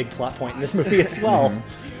 which is a big plot point in this movie as well.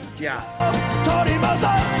 Yeah.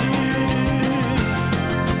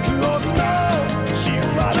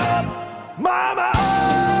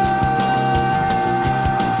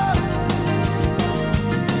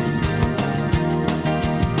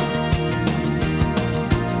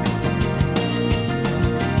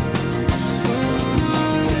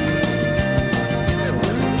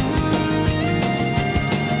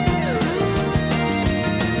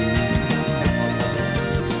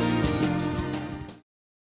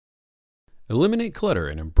 Eliminate clutter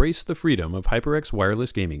and embrace the freedom of HyperX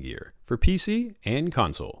wireless gaming gear for PC and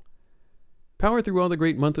console. Power through all the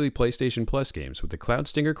great monthly PlayStation Plus games with the Cloud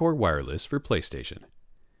Stinger Core Wireless for PlayStation.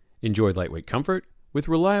 Enjoy lightweight comfort with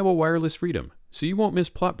reliable wireless freedom so you won't miss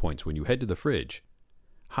plot points when you head to the fridge.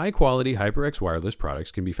 High-quality HyperX wireless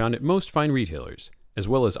products can be found at most fine retailers, as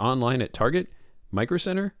well as online at Target, Micro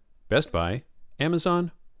Center, Best Buy,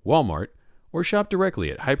 Amazon, Walmart, or shop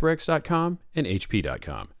directly at hyperx.com and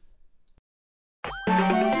hp.com.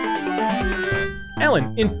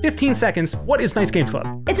 Ellen, in 15 seconds, what is Nice Games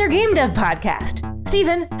Club? It's our game dev podcast.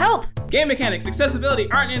 Steven, help! Game mechanics, accessibility,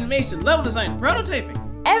 art and animation, level design, prototyping.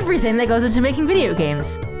 Everything that goes into making video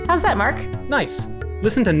games. How's that, Mark? Nice.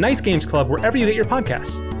 Listen to Nice Games Club wherever you get your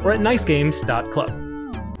podcasts, or at nicegames.club.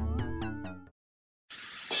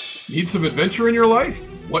 Need some adventure in your life?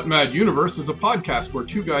 What Mad Universe is a podcast where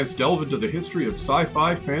two guys delve into the history of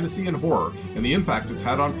sci-fi, fantasy, and horror, and the impact it's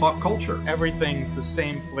had on pop culture. Everything's the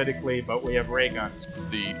same politically, but we have ray guns.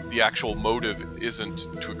 The actual motive isn't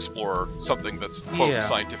to explore something that's, quote,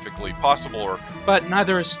 scientifically possible, But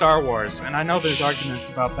neither is Star Wars, and I know there's arguments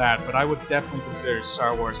about that, but I would definitely consider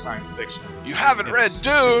Star Wars science fiction. You haven't read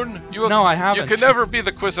Dune! No, I haven't. You can never be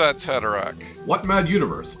the Kwisatz Haderach. What Mad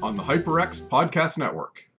Universe on the HyperX Podcast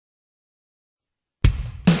Network.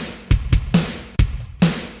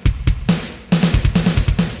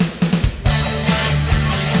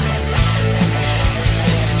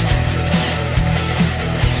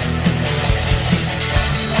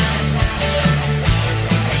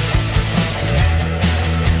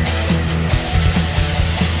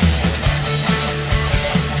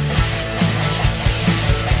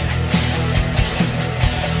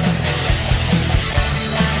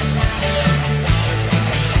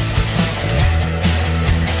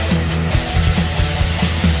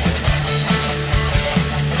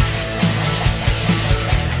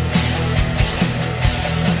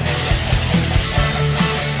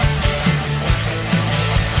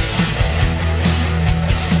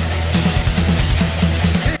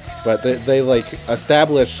 But they like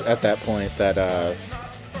establish at that point that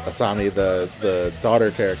Asami, the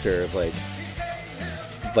daughter character,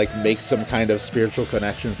 like makes some kind of spiritual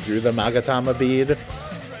connection through the Magatama bead,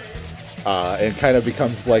 and kind of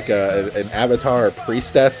becomes like an avatar or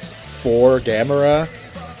priestess for Gamera,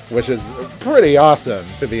 which is pretty awesome,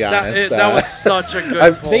 to be honest. That was such a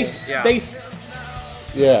good pull.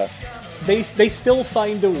 They still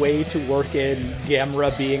find a way to work in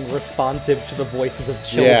Gamera being responsive to the voices of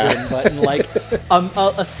children, but in like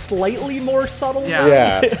a slightly more subtle way.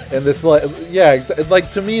 Yeah, and this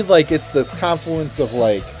like to me, like it's this confluence of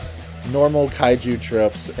like normal kaiju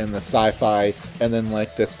tropes and the sci-fi, and then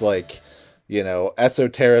like this like, you know,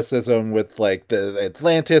 esotericism with like the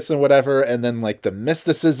Atlantis and whatever, and then like the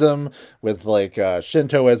mysticism with like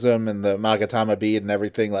Shintoism and the Magatama bead and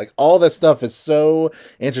everything. Like all this stuff is so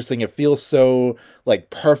interesting. It feels so like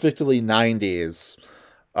perfectly 90s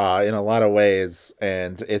in a lot of ways,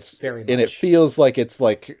 and it's very much. And it feels like it's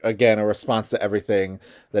like, again, a response to everything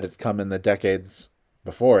that had come in the decades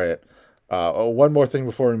before it. One more thing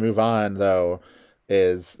before we move on, though,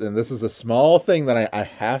 is, and this is a small thing that I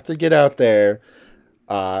have to get out there,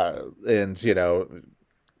 And, you know,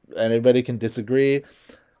 anybody can disagree.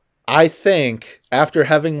 I think after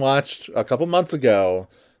having watched a couple months ago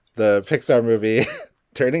the Pixar movie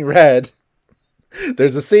Turning Red,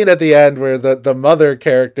 there's a scene at the end where the mother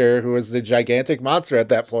character, who is the gigantic monster at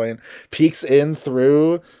that point, peeks in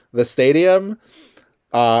through the stadium,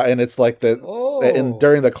 and it's like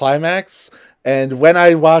during the climax. And when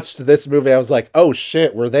I watched this movie, I was like, "Oh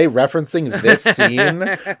shit! Were they referencing this scene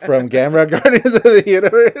from Gamera Guardians of the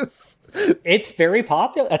Universe?" It's very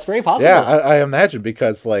popular. That's very possible. Yeah, I imagine,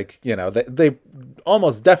 because, like, you know, they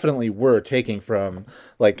almost definitely were taking from,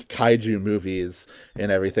 like, kaiju movies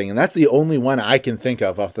and everything, and that's the only one I can think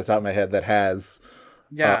of off the top of my head that has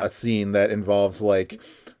a scene that involves, like,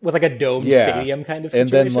 with like a domed stadium kind of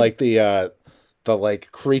situation. And then, like, the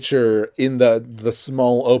like creature in the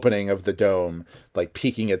small opening of the dome, like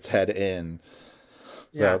peeking its head in.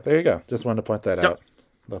 So there you go. Just wanted to point that out.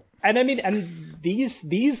 And I mean, and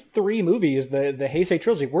these three movies, the Heisei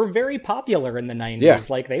trilogy, were very popular in the 90s. Yeah.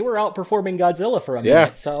 Like, they were outperforming Godzilla for a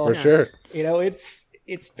minute. So for sure. You know, it's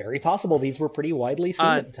very possible these were pretty widely seen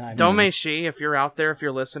at the time. Domei-shi, if you're out there, if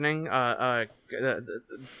you're listening, DM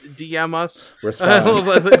us. Respond.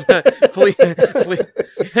 Please.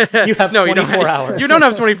 You have 24 hours. You don't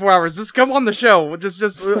have 24 hours. Just come on the show.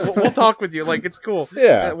 We'll talk with you. Like, it's cool.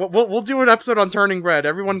 Yeah. We'll do an episode on Turning Red.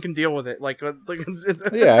 Everyone can deal with it. Like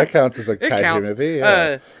yeah, it counts as a kaiju movie.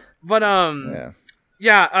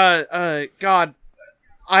 Yeah. God,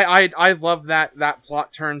 I love that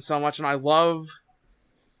plot turn so much, and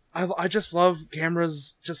I just love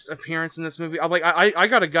Gamera's just appearance in this movie. I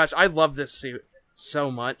got a gush. I love this suit so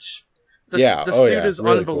much. The suit is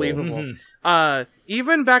really unbelievable. Cool. Mm-hmm.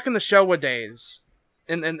 Even back in the Showa days,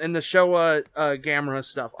 in the Showa Gamera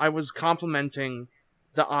stuff, I was complimenting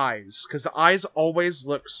the eyes, because the eyes always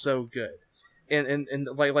look so good, and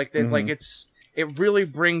it really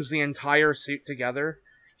brings the entire suit together.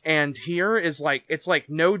 And here is like, it's like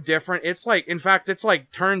no different. It's like, in fact, it's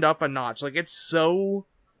like turned up a notch. Like, it's so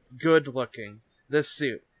good looking, this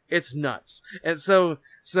suit. It's nuts. And so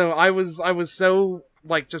I was so,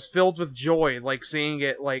 like, just filled with joy, like, seeing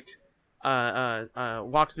it, like,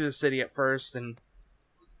 walk through the city at first, and,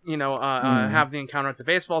 you know, have the encounter at the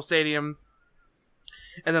baseball stadium.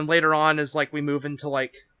 And then later on, as, like, we move into,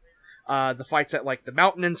 like, the fights at, like, the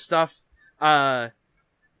mountain and stuff. I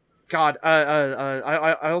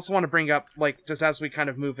also want to bring up, like, just as we kind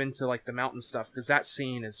of move into, like, the mountain stuff, because that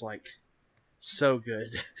scene is, like, so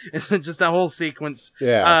good. It's just that whole sequence.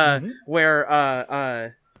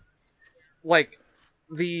 Where, like,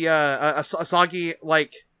 the, Asagi,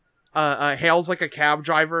 like, hails, like, a cab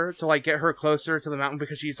driver to, like, get her closer to the mountain,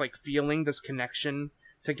 because she's, like, feeling this connection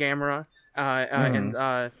to Gamera.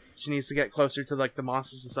 And she needs to get closer to, like, the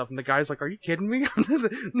monsters and stuff, and the guy's like, "Are you kidding me?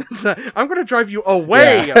 I'm gonna drive you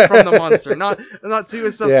away from the monster, not to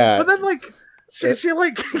yourself." But then, like, she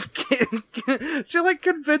like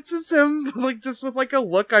convinces him, like, just with, like, a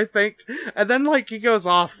look, I think, and then, like, he goes,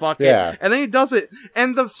 "Oh, fuck it," and then he does it,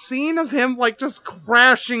 and the scene of him, like, just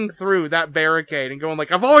crashing through that barricade and going,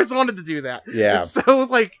 like, "I've always wanted to do that." It's so,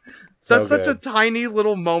 like, that's such a tiny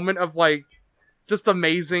little moment of, like, just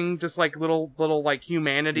amazing, just, like, little like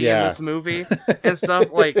humanity in this movie and stuff,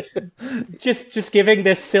 like just giving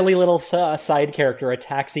this silly little side character, a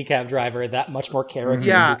taxi cab driver, that much more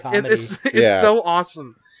character into comedy. It's so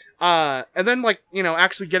awesome. And then, like, you know,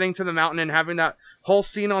 actually getting to the mountain and having that whole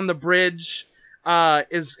scene on the bridge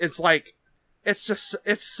it's like, it's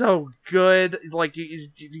so good. Like, you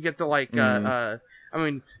get the, like, I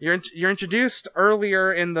mean, you're introduced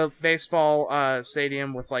earlier in the baseball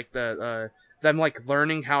stadium with, like, the them, like,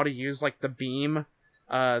 learning how to use, like, the beam,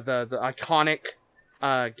 the iconic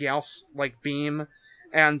Gauss, like, beam,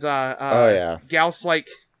 and Gauss, like,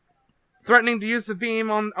 threatening to use the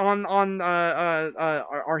beam on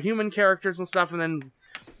our human characters and stuff, and then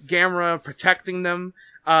Gamera protecting them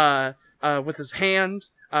with his hand,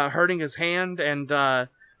 hurting his hand, and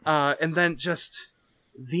then just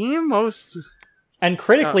the most, and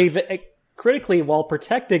critically, while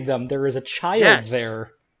protecting them, there is a child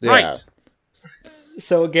there, right?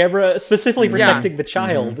 So Gamera specifically protecting the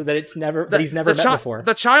child that he's never met before.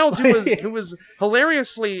 The child who was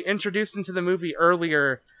hilariously introduced into the movie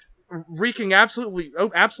earlier, wreaking absolute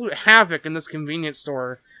havoc in this convenience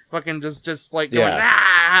store, fucking just like going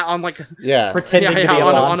on, like, pretending to be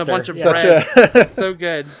on a bunch of bread. So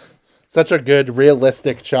good. Such a good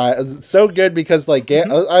realistic child. So good because, like,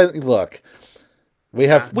 look. We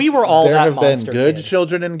were all there that have been good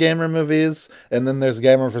children in Gamera movies, and then there's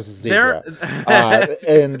Gamera vs. Zebra.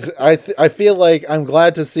 And I feel like I'm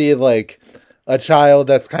glad to see, like, a child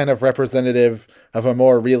that's kind of representative a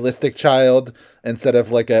more realistic child instead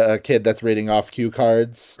of like a kid that's reading off cue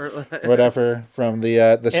cards or whatever from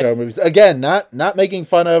the show movies. Again, not making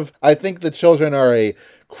fun of. I think the children are a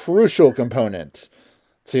crucial component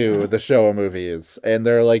to the Showa movies, and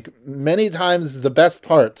they're like many times the best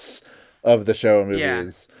parts of the Showa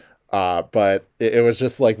movies. But it was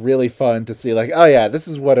just like really fun to see, like, oh yeah, this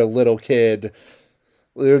is what a little kid, it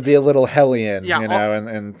would be a little hellion, you know,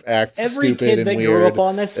 and act every stupid kid and that weird grew up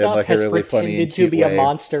on this stuff like has really pretended to be a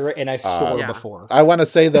monster in a store before. I want to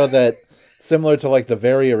say though that similar to like the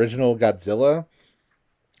very original Godzilla,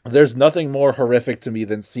 there's nothing more horrific to me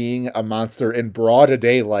than seeing a monster in broad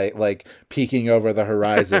daylight, like peeking over the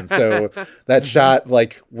horizon. So that shot,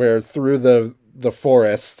 like where through the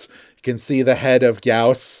forest, you can see the head of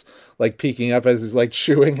Gyaos like peeking up as he's like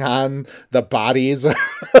chewing on the bodies of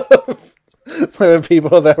the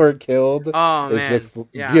people that were killed. Oh, it's man. just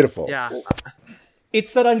beautiful. Yeah.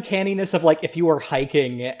 It's that uncanniness of like if you were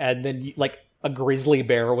hiking and then like a grizzly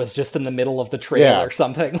bear was just in the middle of the trail or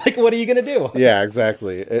something. Like, what are you gonna do? Yeah,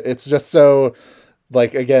 exactly. It's just so,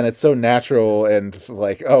 like, again, it's so natural and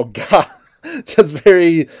like, oh god, just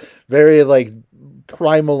very, very like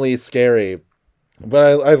primally scary.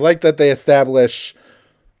 But I like that they establish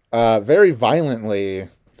very violently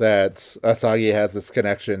that Asagi has this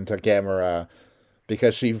connection to Gamera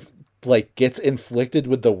because she like gets inflicted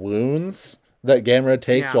with the wounds that Gamera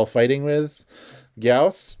takes while fighting with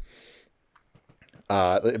Gyaos.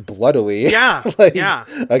 Bloodily. Yeah. Like,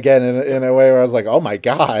 again, in a way where I was like, oh my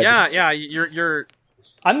god. Yeah, you're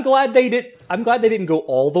I'm glad they didn't go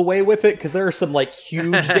all the way with it, because there are some like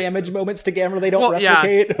huge damage moments to Gamera they don't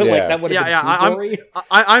replicate. Like that would have been too gory.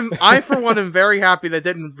 I for one am very happy they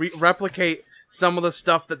didn't replicate some of the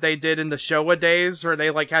stuff that they did in the Showa days, where they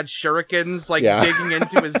like had shurikens like digging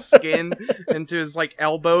into his skin, into his like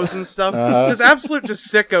elbows and stuff. Just absolute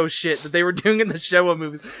sicko shit that they were doing in the Showa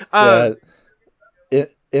movies.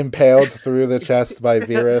 Impaled through the chest by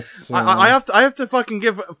Virus. I have to fucking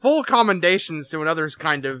give full commendations to another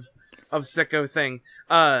kind of sicko thing.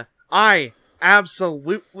 I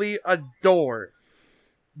absolutely adore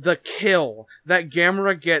the kill that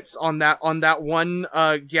Gamera gets on that one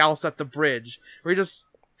Gyaos at the bridge, where he just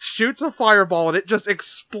shoots a fireball and it just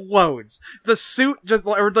explodes. The suit just,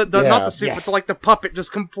 or not the suit, but like the puppet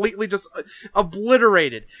just completely just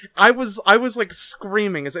obliterated. I was like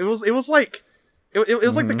screaming. It was like. It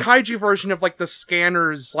was like the kaiju version of like the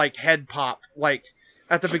Scanner's like head pop like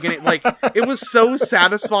at the beginning. Like it was so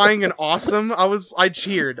satisfying and awesome. I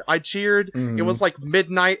cheered. It was like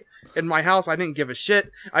midnight in my house. I didn't give a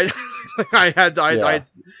shit. I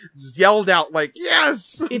yelled out like,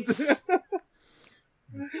 yes.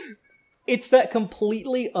 It's that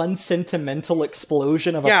completely unsentimental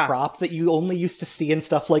explosion of a prop that you only used to see in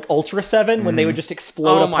stuff like Ultra 7 when they would just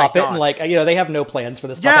explode a puppet and like, you know, they have no plans for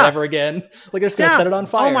this puppet ever again. Like they're just gonna set it on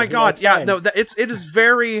fire. Oh my god, fine. No, it is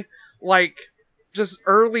very like just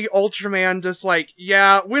early Ultraman, just like, we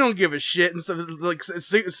don't give a shit. And so like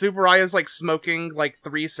Tsuburaya like smoking like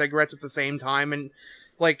 3 cigarettes at the same time and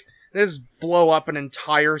like just blow up an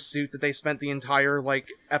entire suit that they spent the entire like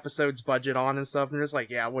episode's budget on and stuff, and they're just like,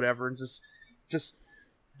 whatever, and just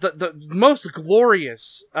the most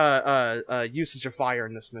glorious usage of fire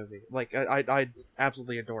in this movie. Like I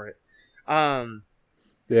absolutely adore it.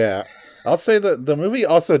 Yeah, I'll say that the movie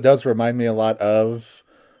also does remind me a lot of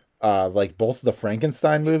like both the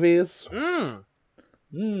Frankenstein movies.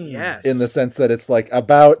 Yes, in the sense that it's like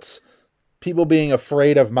about people being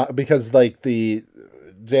afraid of because like the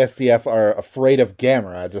JSTF are afraid of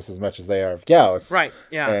Gamera just as much as they are of Gyaos. Right,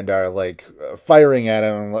 yeah. And are like firing at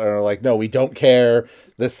him and are like, no, we don't care.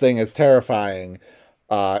 This thing is terrifying.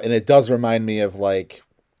 And it does remind me of like,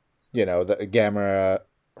 you know, the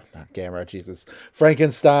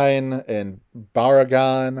Frankenstein and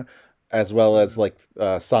Baragon, as well as like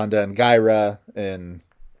Sonda and Gaira in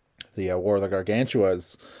the War of the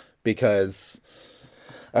Gargantuas, because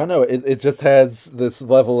I don't know, it just has this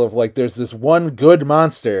level of like, there's this one good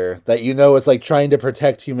monster that you know is like trying to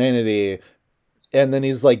protect humanity, and then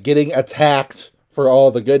he's like getting attacked for all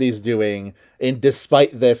the good he's doing, and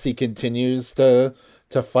despite this he continues to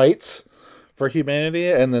fight for humanity.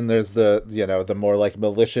 And then there's the, you know, the more like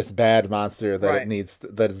malicious bad monster that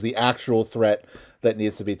that is the actual threat that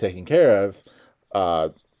needs to be taken care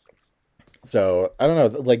of. So I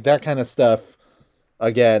don't know, like that kind of stuff.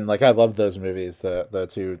 Again, like I love those movies, the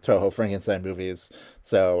 2 Toho Frankenstein movies.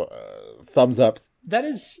 So thumbs up. That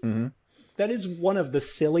is one of the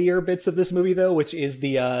sillier bits of this movie, though, which is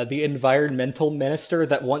the environmental minister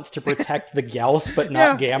that wants to protect the Gyaos but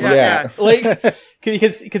not Gamera. Yeah. Like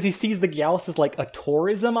because he sees the Gyaos as like a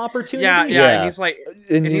tourism opportunity. Yeah.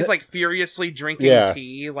 And he's like furiously drinking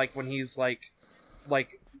tea, like when he's like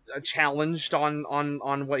challenged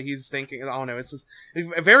on what he's thinking. I don't know. It's just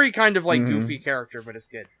a very kind of like goofy character, but it's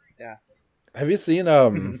good. Yeah. Have you seen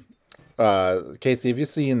Casey? Have you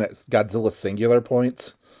seen Godzilla Singular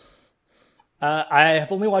Point? I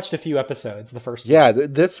have only watched a few episodes. The first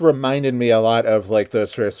this reminded me a lot of like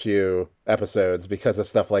those first few episodes because of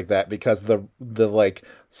stuff like that. Because the like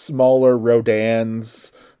smaller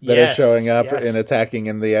Rodans that are showing up and attacking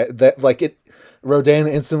in the Rodan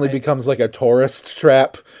instantly becomes like a tourist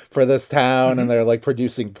trap for this town, and they're like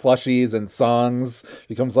producing plushies and songs.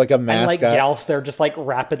 Becomes like a mascot. And like Gyaos, they're just like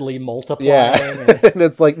rapidly multiplying. Yeah, and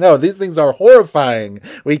it's like, no, these things are horrifying.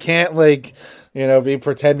 We can't be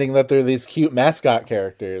pretending that they're these cute mascot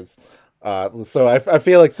characters. So I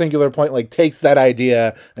feel like Singular Point like takes that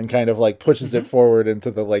idea and kind of like pushes it forward into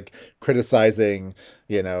the like criticizing,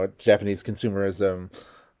 Japanese consumerism.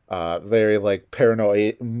 Very like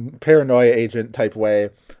paranoia agent type way.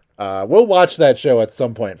 We'll watch that show at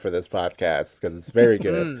some point for this podcast because it's very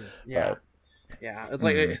good. Yeah. It's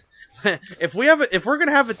like if we're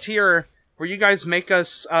gonna have a tier where you guys make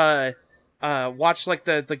us watch like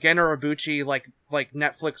the Genro Ibuchi like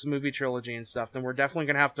Netflix movie trilogy and stuff, then we're definitely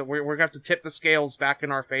gonna have to we're gonna have to tip the scales back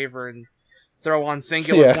in our favor and throw on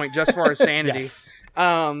Singular Point just for our sanity. Yes.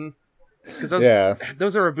 Because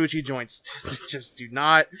those are Ibuchi joints. Just do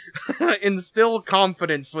not instill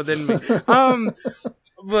confidence within me.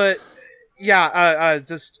 But yeah,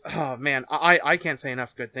 oh man, I can't say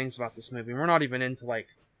enough good things about this movie. We're not even into like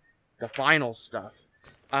the final stuff.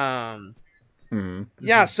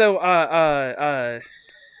 Yeah, so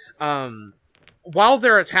while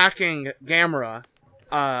they're attacking Gamera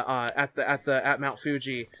at Mount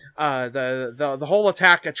Fuji, the whole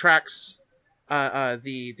attack attracts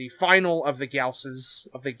the final of the Gyaosai,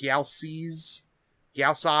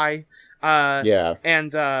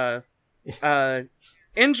 and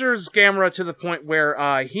injures Gamera to the point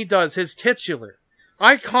where he does his titular,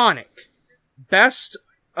 iconic, best,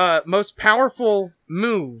 most powerful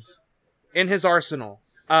move in his arsenal,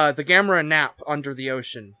 the Gamera nap under the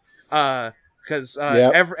ocean. Because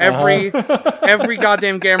every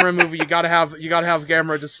goddamn Gamera movie, you gotta have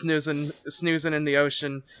Gamera just snoozing in the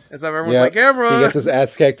ocean. As everyone's like, Gamera, he gets his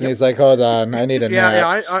ass kicked and he's like, hold on, I need a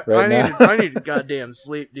nap. I need goddamn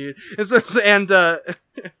sleep, dude.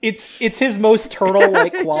 It's his most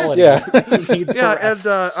turtle-like quality. He needs to rest.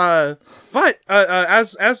 But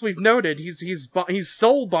as we've noted, he's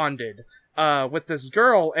soul bonded with this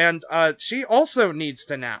girl, and she also needs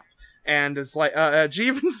to nap. And it's like, she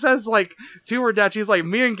even says, like, to her dad, she's like,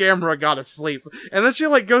 me and Gamera gotta sleep. And then she,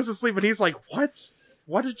 like, goes to sleep, and he's like, what?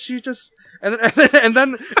 What did she just... And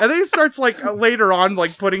then he starts, like, later on,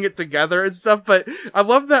 like, putting it together and stuff, but I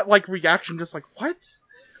love that, like, reaction, just like, what?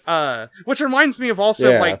 Which reminds me of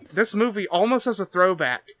also, like, this movie almost has a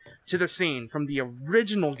throwback to the scene from the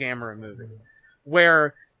original Gamera movie,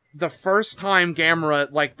 where the first time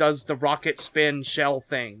Gamera, like, does the rocket spin shell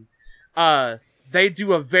thing, they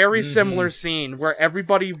do a very similar scene where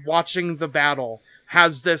everybody watching the battle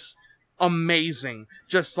has this amazing,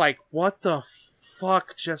 just like, what the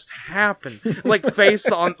fuck just happened? Like,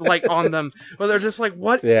 face on them, where they're just like,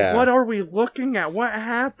 what are we looking at? What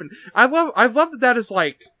happened? I love that is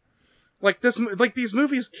like these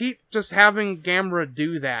movies keep just having Gamera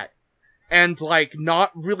do that. And, like,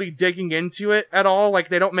 not really digging into it at all. Like,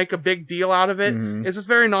 they don't make a big deal out of it. It's just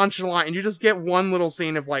very nonchalant, and you just get one little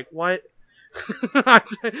scene of, like, what?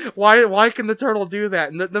 Why can the turtle do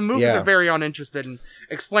that? And the movies are very uninterested in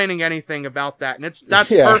explaining anything about that, and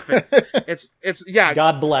that's perfect. It's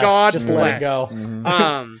God bless. Just let it go.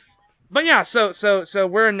 But yeah, so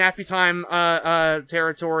we're in nappy time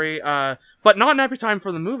territory, but not nappy time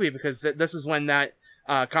for the movie, because this is when that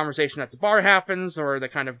conversation at the bar happens, or they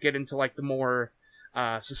kind of get into like the more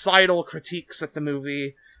societal critiques that the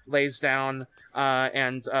movie lays down,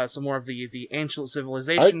 and some more of the ancient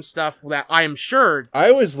civilization stuff that I am sure... I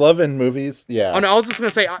always love in movies, Oh, no, I was just going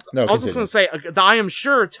to say... I am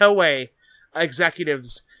sure Toei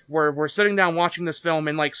executives were sitting down watching this film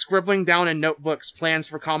and, like, scribbling down in notebooks plans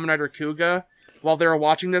for Kamen Rider Kuga while they were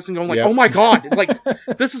watching this and going, like, oh my god, like,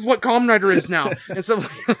 this is what Kamen Rider is now. And so,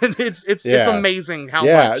 it's amazing how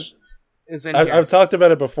much is in here. I've talked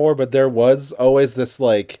about it before, but there was always this,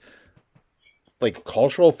 like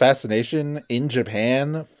cultural fascination in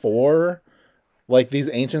Japan for like these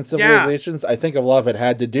ancient civilizations. I think a lot of it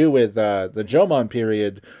had to do with the Jomon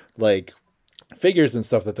period, like figures and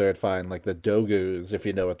stuff that they would find, like the dogus, if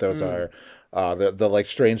you know what those are. The like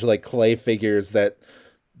strange like clay figures that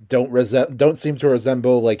don't seem to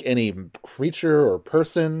resemble like any creature or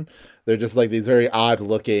person. They're just like these very odd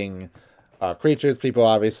looking creatures. People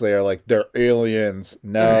obviously are like, they're aliens.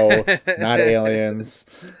 No, not aliens.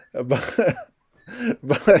 But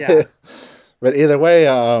either way,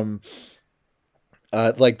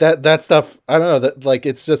 like that stuff, I don't know, that like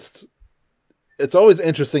it's always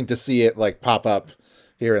interesting to see it like pop up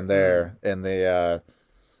here and there in the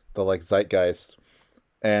like zeitgeist.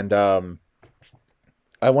 And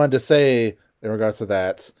I wanted to say in regards to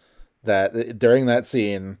that during that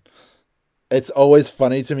scene, it's always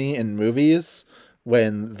funny to me in movies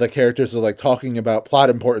when the characters are like talking about plot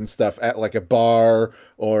important stuff at like a bar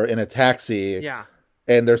or in a taxi. Yeah.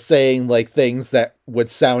 And they're saying like things that would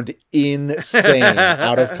sound insane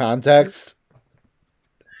out of context.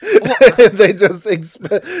 They just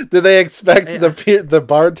expect the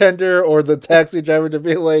bartender or the taxi driver to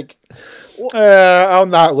be like, I'll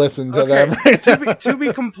not listen to them. to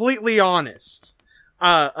be completely honest,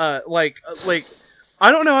 like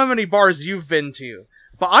I don't know how many bars you've been to,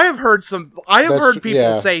 but I have heard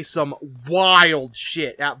people say some wild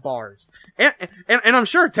shit at bars, and I'm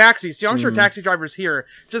sure taxis too. I'm sure taxi drivers hear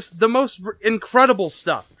just the most incredible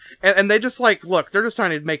stuff, and they just like, look, they're just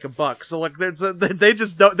trying to make a buck. So like, they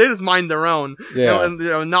just mind their own,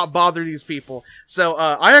 and not bother these people. So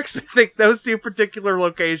I actually think those two particular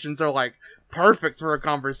locations are like perfect for a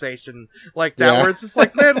conversation like that, where it's just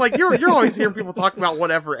like, man, like you're always hearing people talk about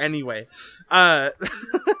whatever anyway. So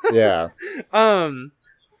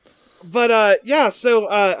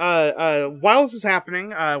while this is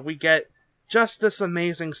happening, we get just this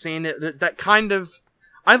amazing scene that kind of,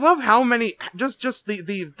 I love how many, just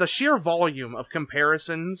the sheer volume of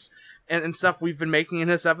comparisons and stuff we've been making in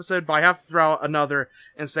this episode. But I have to throw out another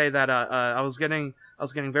and say that I was getting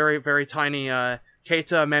very, very tiny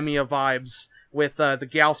Keita Memia vibes with the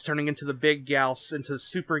Gyaos turning into the big Gyaos, into the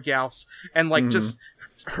super Gyaos, and like just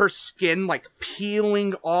her skin like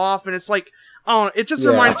peeling off, and it's like, oh, it just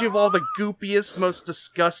reminds you of all the goopiest, most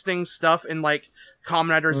disgusting stuff in like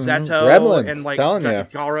Kamen Rider Zeto Gremlins, and like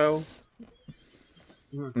Garo.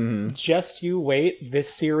 Just you wait.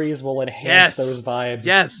 This series will enhance those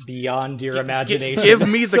vibes beyond your imagination. Give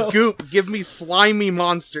me the goop. Give me slimy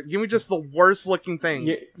monster. Give me just the worst looking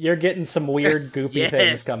things. You're getting some weird goopy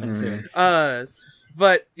things coming soon.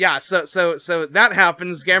 But yeah, so that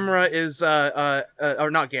happens. Gamera is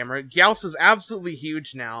or not Gamera. Gyaos is absolutely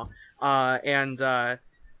huge now. And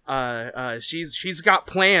she's got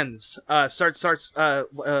plans. Starts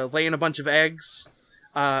laying a bunch of eggs.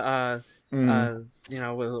 You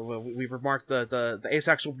know, we remarked the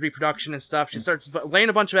asexual reproduction and stuff. She starts laying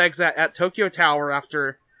a bunch of eggs at Tokyo Tower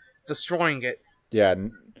after destroying it.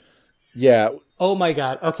 Yeah. Oh my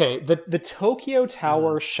god. Okay, the Tokyo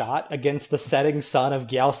Tower shot against the setting sun of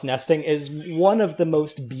Gyaos nesting is one of the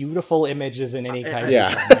most beautiful images in any kind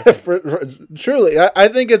of film. Truly. I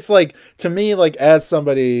think it's like, to me, like, as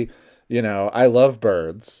somebody, you know, I love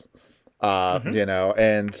birds, you know,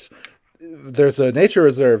 and there's a nature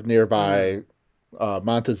reserve nearby,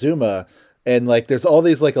 Montezuma, and like there's all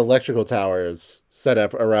these like electrical towers set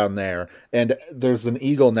up around there, and there's an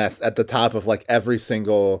eagle nest at the top of like every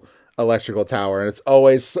single electrical tower, and it's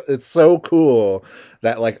so cool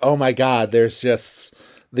that like, oh my god, there's just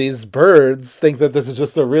these birds think that this is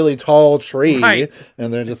just a really tall tree,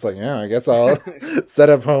 and they're just like, yeah, I guess I'll set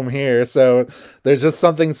up home here. So there's just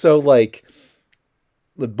something so like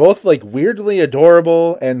both like weirdly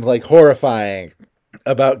adorable and like horrifying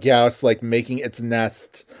about Gyaos like making its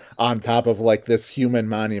nest on top of like this human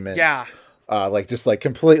monument. Like just like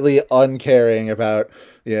completely uncaring about,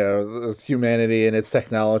 you know, humanity and its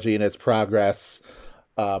technology and its progress,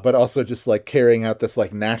 but also just like carrying out this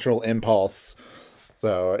like natural impulse.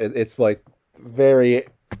 So it's like very,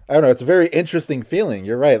 I don't know, it's a very interesting feeling.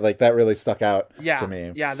 You're right, like that really stuck out to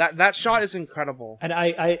me. Yeah, that shot is incredible. And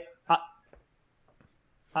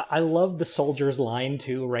I love the soldier's line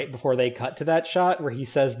too, right before they cut to that shot where he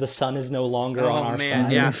says the sun is no longer on our side.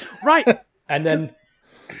 Yeah, right. And then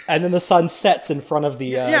the sun sets in front of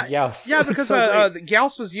the Gyaos. Yeah, because the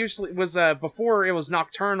Gyaos was before it was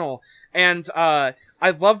nocturnal, and I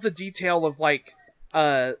love the detail of like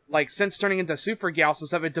since turning into Super Gyaos and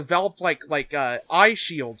stuff, it developed like eye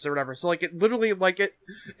shields or whatever. So like it literally like it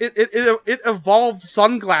evolved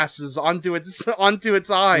sunglasses onto its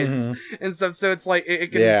eyes and stuff. So it's like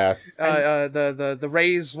it can the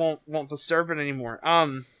rays won't disturb it anymore.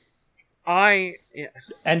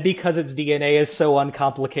 And because its DNA is so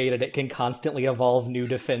uncomplicated, it can constantly evolve new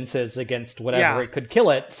defenses against whatever it could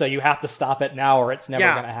kill it. So you have to stop it now, or it's never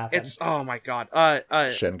going to happen. It's oh my god.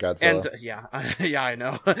 Shin Godzilla. And yeah, I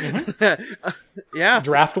know. Yeah.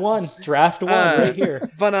 Draft one right here.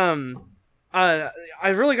 But I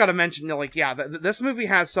really got to mention, like, yeah, this movie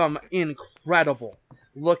has some incredible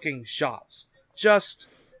looking shots. Just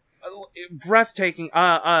breathtaking.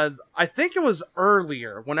 I think it was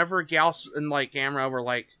earlier, whenever Gyaos and like Gamera were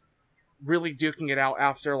like really duking it out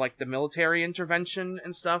after like the military intervention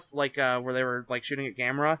and stuff, like where they were like shooting at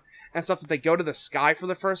Gamera and stuff, that they go to the sky for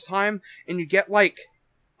the first time, and you get like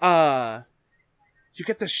you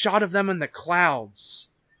get the shot of them in the clouds.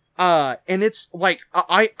 And it's like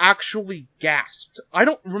I actually gasped. I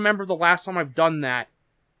don't remember the last time I've done that,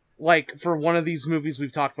 like, for one of these movies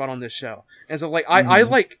we've talked about on this show. And so, like, I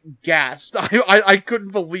like, gasped. I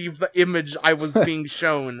couldn't believe the image I was being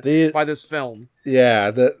shown by this film.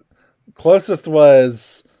 Yeah, the closest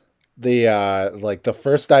was the, like, the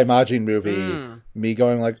first Daimajin movie, me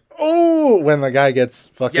going like, oh, when the guy gets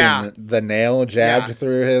fucking the nail jabbed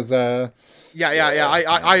through his, I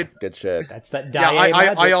good shit. That's that Daiei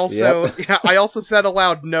magic. I also, Yep. I also said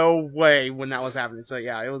aloud, no way, when that was happening. So,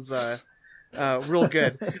 yeah, it was, real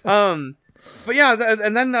good. But yeah,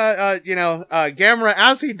 and then Gamera,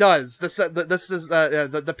 as he does, this is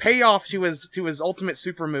the payoff to his ultimate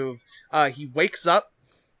super move. He wakes up,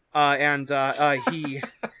 and he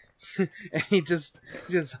and he just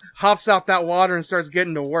hops out that water and starts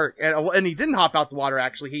getting to work. And he didn't hop out the water,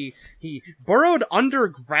 actually. He burrowed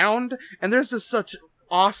underground, and there's just such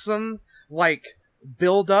awesome like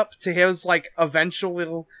build up to his like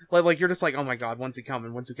eventual like you're just like, oh my god, when's he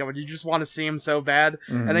coming? You just want to see him so bad.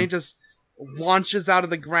 And then he just launches out of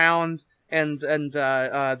the ground, and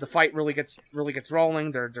the fight really gets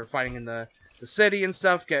rolling. They're fighting in the city and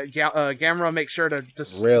stuff. Gamera makes sure to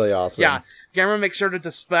just really awesome. Yeah, Gamera makes sure to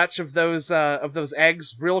dispatch of those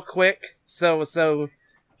eggs real quick. So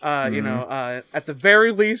at the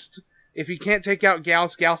very least, if he can't take out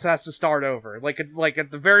Gyaos has to start over. Like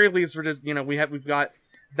at the very least, we're just we've got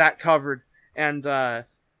that covered. And the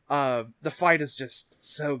fight is just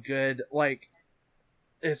so good. Like,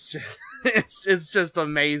 it's just it's just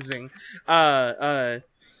amazing. The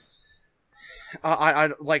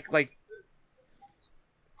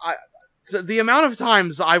amount of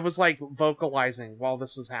times I was like vocalizing while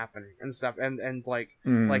this was happening and stuff, and like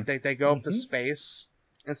they go up to space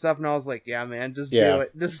and stuff, and I was like, yeah, man, just do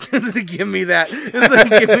it. Just give me that.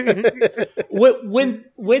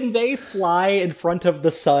 When they fly in front of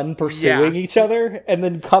the sun pursuing each other and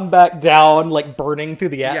then come back down, like burning through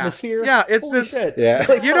the atmosphere. Yeah, it's holy just shit. Yeah.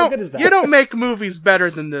 Like, you how good is that? don't make movies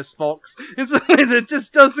better than this, folks. It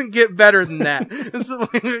just doesn't get better than that.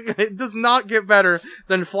 It does not get better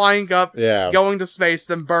than flying up, going to space,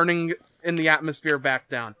 then burning in the atmosphere back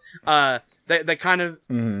down. They kind of,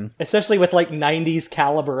 especially with like 90s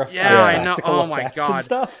caliber of I know. practical Oh my effects god, and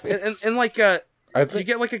stuff. And like I think you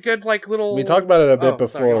get like a good like little. We talked about it a bit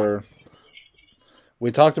before.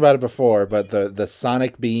 We talked about it before, but the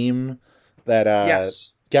sonic beam that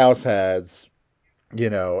Gyaos has,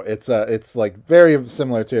 it's like very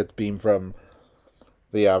similar to its beam from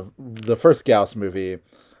the first Gyaos movie.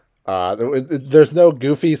 There's no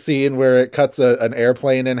goofy scene where it cuts an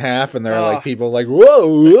airplane in half, and there are like people like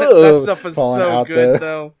whoa, that stuff is so good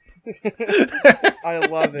though. I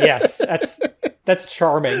love it. Yes, that's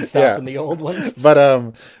charming stuff in the old ones.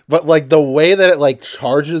 But like the way that it like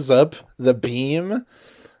charges up the beam,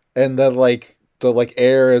 and the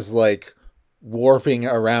air is like warping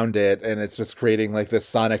around it, and it's just creating like this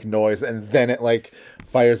sonic noise, and then it like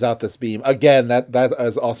fires out this beam again. That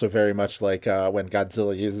is also very much like when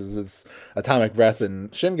Godzilla uses his atomic breath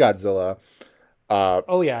in Shin Godzilla.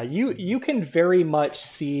 You can very much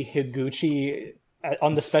see Higuchi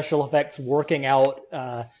on the special effects working out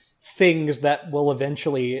things that will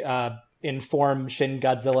eventually inform Shin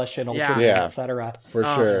Godzilla, Shin Ultraman, etc. For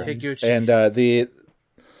sure. Higuchi. And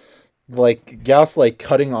like Gyaos like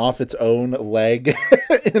cutting off its own leg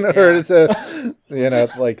in order to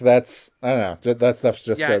that's, I don't know, that stuff's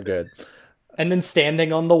just so good. And then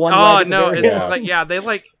standing on the one leg.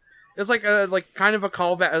 It's like kind of a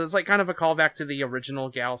callback. It's like kind of a callback to the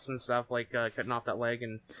original Gyaos and stuff, like cutting off that leg,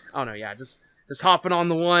 and I don't know, just hopping on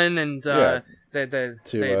the one, and to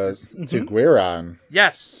Guiron.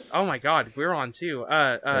 Yes. Oh my god, Guiron too.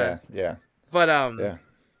 But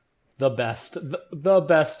the best,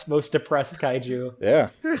 most depressed kaiju. Yeah.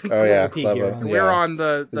 Oh yeah. Love him. We're on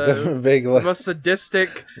the big, most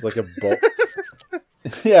sadistic. It's like a bolt.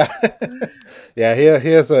 Yeah. Yeah. He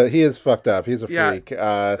is fucked up. He's a freak.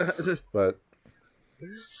 But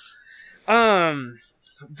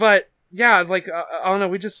But yeah, like I don't know,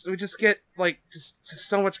 we just get like just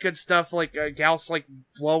so much good stuff. Like Gyaos like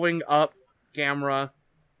blowing up Gamera,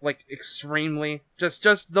 like extremely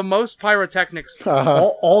just the most pyrotechnics.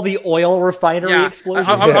 All the oil refinery explosions.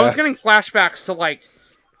 I was getting flashbacks to like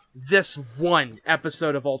this one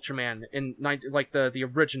episode of Ultraman in like the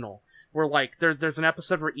original, where like there's an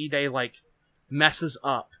episode where Ide like messes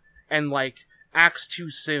up and like acts too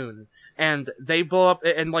soon, and they blow up,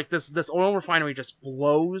 and like this oil refinery just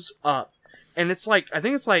blows up, and it's like I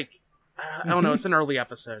think it's like I don't know, it's an early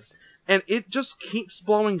episode, and it just keeps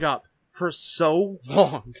blowing up for so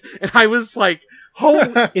long, and I was like,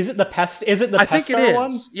 "Oh, is it the pest? Is it the I think it is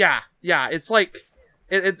one?" Yeah, it's like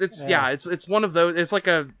it's one of those. It's like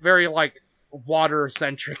a very like water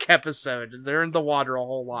centric episode. They're in the water a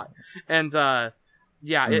whole lot, and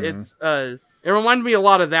it reminded me a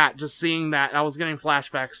lot of that, just seeing that. I was getting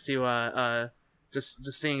flashbacks to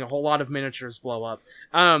just seeing a whole lot of miniatures blow up.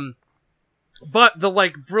 But the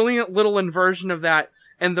like brilliant little inversion of that,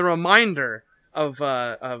 and the reminder of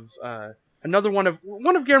another one of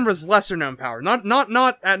Gamera's lesser known power, not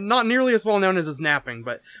nearly as well known as his napping,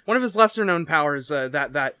 but one of his lesser known powers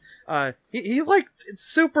that he like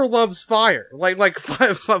super loves fire. Like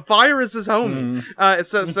fire is his homie.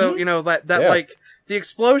 So you know that like. The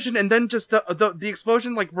explosion, and then just the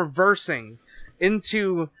explosion like reversing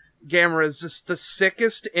into Gamera is just the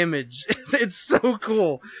sickest image. It's so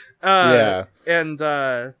cool. And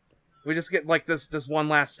we just get like this one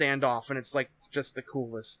last standoff, and it's like just the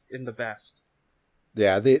coolest and the best.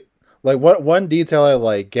 Yeah, one detail I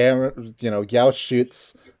like, Gamera, Gyaos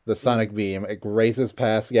shoots the sonic beam, it grazes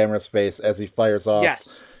past Gamera's face as he fires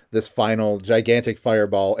off this final gigantic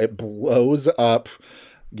fireball. It blows up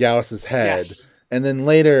Gyaos' head. Yes. And then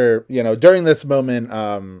later, during this moment,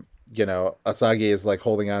 Asagi is like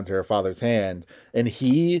holding on to her father's hand, and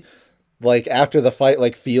he, like after the fight,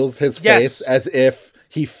 like feels his face as if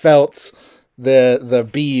he felt the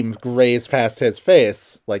beam graze past his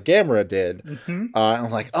face, like Gamera did. And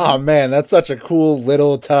I'm like, oh man, that's such a cool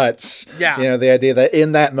little touch. Yeah, the idea that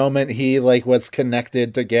in that moment he like was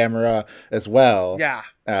connected to Gamera as well. Yeah.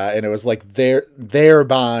 And it was like their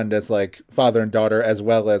bond as like father and daughter, as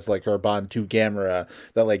well as like her bond to Gamera,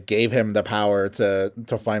 that like gave him the power to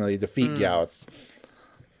finally defeat Gyaos.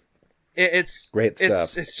 It's great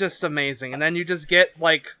stuff. It's just amazing, and then you just get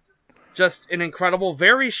like just an incredible,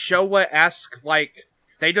 very Showa-esque, like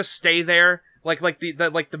they just stay there, like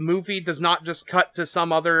the movie does not just cut to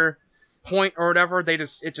some other point or whatever. It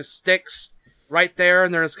just sticks right there,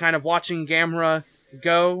 and they're just kind of watching Gamera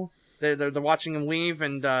go. They're watching him leave,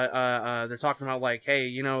 and they're talking about like, hey,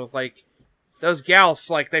 like those Gyaos,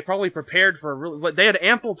 like they probably prepared for they had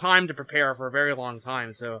ample time to prepare for a very long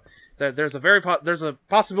time. So there's a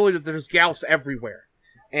possibility that there's Gyaos everywhere,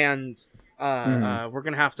 and we're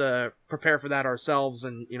gonna have to prepare for that ourselves,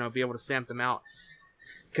 and be able to stamp them out,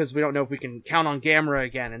 because we don't know if we can count on Gamera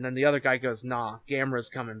again. And then the other guy goes, nah, Gamera's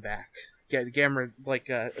coming back. Gamera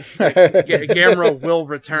Gamera will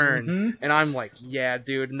return, and I'm like, yeah,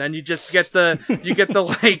 dude. And then you just get the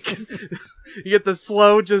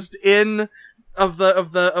slow just in of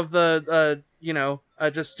the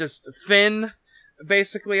just Finn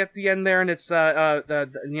basically at the end there, and it's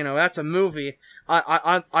that's a movie.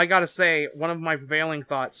 I gotta say, one of my prevailing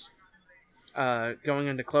thoughts going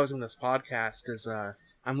into closing this podcast is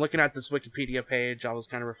I'm looking at this Wikipedia page. I was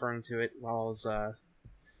kind of referring to it while I was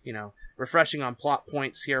refreshing on plot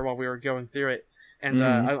points here while we were going through it, and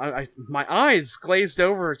my eyes glazed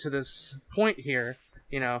over to this point here.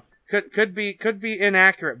 Could be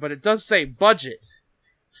inaccurate, but it does say budget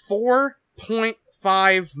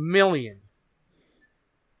 $4.5 million,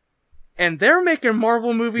 and they're making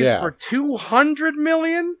Marvel movies for $200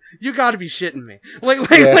 million. You got to be shitting me! Like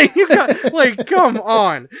you got come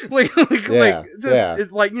on!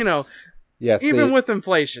 Yes, even with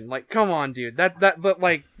inflation, like, come on, dude.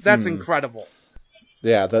 That's incredible.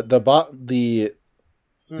 Yeah, I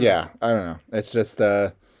don't know. It's just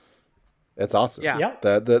it's awesome. Yeah.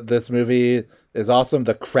 This movie is awesome.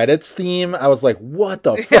 The credits theme, I was like, what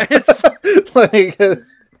the fuck?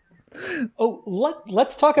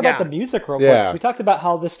 Let's talk about the music real quick. So we talked about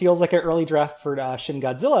how this feels like an early draft for Shin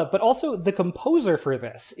Godzilla, but also the composer for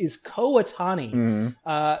this is Ko Otani.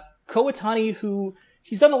 Ko Otani, who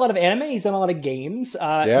he's done a lot of anime. He's done a lot of games.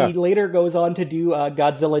 He later goes on to do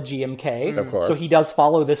Godzilla GMK. Of course. So he does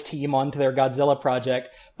follow this team onto their Godzilla project.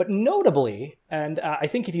 But notably, and I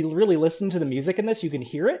think if you really listen to the music in this, you can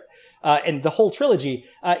hear it. And the whole trilogy,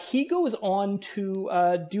 he goes on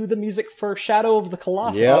to do the music for Shadow of the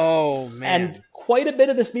Colossus. Yep. Oh, man. And quite a bit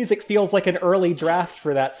of this music feels like an early draft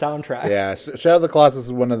for that soundtrack. Yeah, Shadow of the Colossus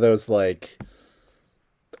is one of those, like,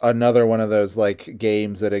 another one of those, like,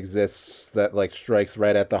 games that exists that, like, strikes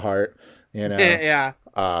right at the heart, you know? Yeah.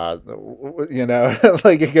 You know,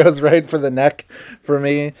 like, it goes right for the neck for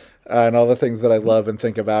me, and all the things that I love and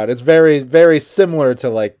think about. It's very, very similar to,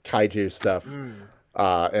 like, kaiju stuff.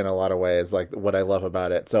 In a lot of ways, like what I love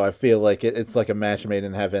about it. So I feel like it's like a match made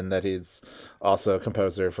in heaven that he's also a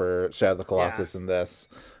composer for Shadow of the Colossus in this.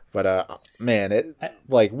 But man, it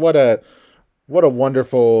like what a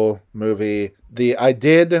wonderful movie. I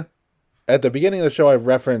did at the beginning of the show I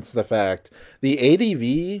referenced the fact the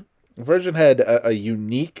ADV version had a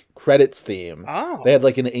unique credits theme. Oh. They had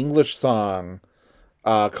like an English song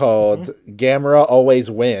called Gamera Always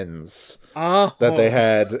Wins. Oh. That they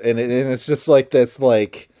had, and it's just like this,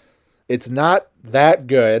 like, it's not that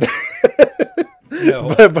good,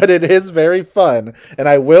 No. but it is very fun, and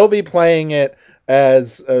I will be playing it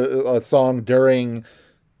as a song during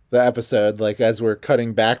the episode, like as we're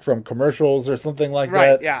cutting back from commercials or something like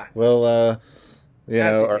that. Right, yeah. We'll, or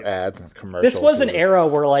ads and commercials. This was an era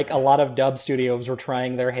where like a lot of dub studios were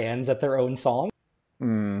trying their hands at their own song.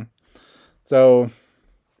 So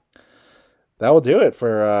that will do it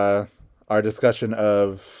for our discussion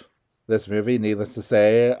of this movie. Needless to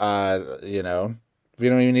say, you know, we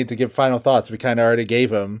don't even need to give final thoughts. We kind of already gave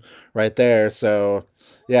them right there. So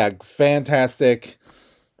yeah, fantastic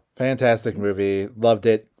movie. Loved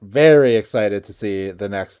it. Very excited to see the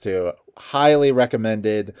next two. Highly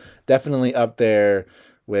recommended. Definitely up there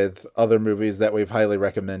with other movies that we've highly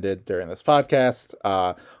recommended during this podcast.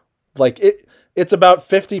 It's about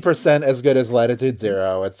 50% as good as Latitude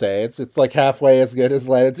Zero, I would say. It's like halfway as good as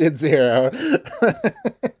Latitude Zero.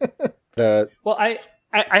 Well,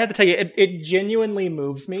 I have to tell you, it genuinely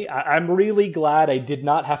moves me. I'm really glad I did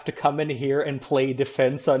not have to come in here and play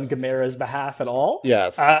defense on Gamera's behalf at all.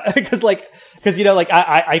 Yes. Because you know, like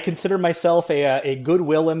I consider myself a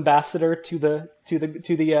goodwill ambassador to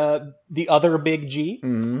the other big G,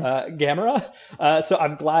 Gamera. So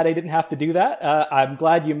I'm glad I didn't have to do that. I'm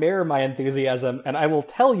glad you mirror my enthusiasm, and I will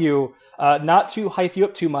tell you, not to hype you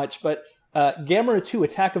up too much, but Gamera 2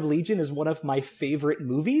 Attack of Legion is one of my favorite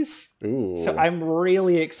movies. Ooh. So I'm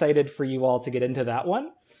really excited for you all to get into that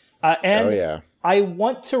one. And oh, yeah. I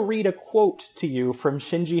want to read a quote to you from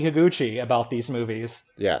Shinji Higuchi about these movies.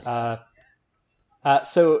 Yes.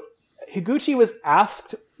 So Higuchi was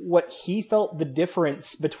asked what he felt the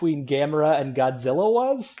difference between Gamera and Godzilla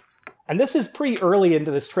was. And this is pretty early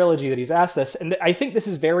into this trilogy that he's asked this. And I think this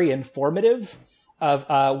is very informative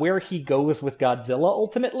of where he goes with Godzilla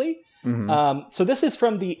ultimately. So this is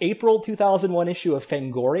from the April 2001 issue of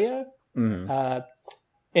Fangoria.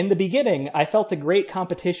 In the beginning, I felt a great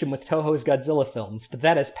competition with Toho's Godzilla films, but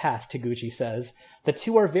that has passed, Higuchi says. The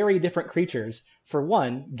two are very different creatures. For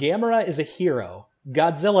one, Gamera is a hero.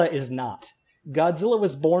 Godzilla is not. Godzilla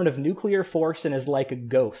was born of nuclear force and is like a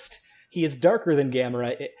ghost. He is darker than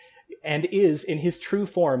Gamera and is, in his true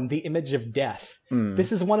form, the image of death.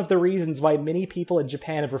 This is one of the reasons why many people in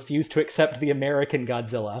Japan have refused to accept the American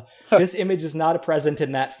Godzilla. This image is not present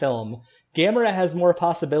in that film. Gamera has more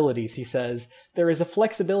possibilities, he says. There is a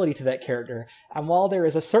flexibility to that character, and while there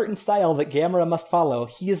is a certain style that Gamera must follow,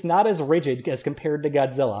 he is not as rigid as compared to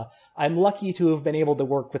Godzilla. I'm lucky to have been able to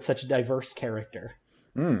work with such a diverse character.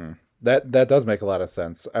 That does make a lot of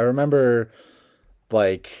sense. I remember,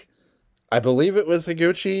 like, I believe it was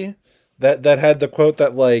Higuchi that had the quote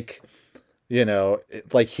that, like, you know,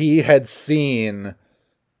 like he had seen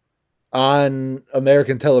on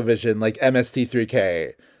American television, like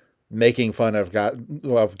MST3K making fun of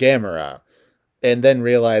Gamera, and then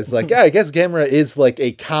realized, like, yeah, I guess Gamera is like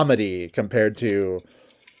a comedy compared to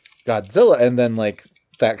Godzilla, and then like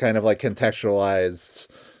that kind of like contextualized,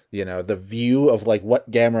 you know, the view of like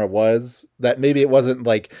what Gamera was, that maybe it wasn't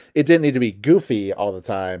like, it didn't need to be goofy all the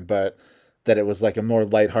time, but that it was like a more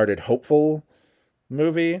lighthearted, hopeful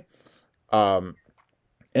movie. And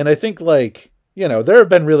I think, like, you know, there have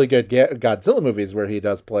been really good Godzilla movies where he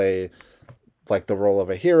does play like the role of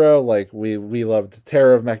a hero. Like we loved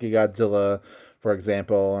Terror of Mechagodzilla, for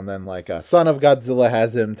example, and then like Son of Godzilla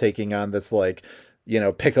has him taking on this, like, you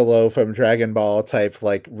know, Piccolo from Dragon Ball type,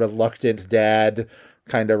 like reluctant dad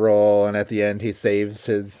kind of role, and at the end he saves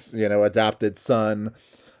his, you know, adopted son,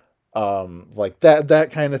 like that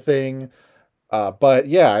kind of thing. But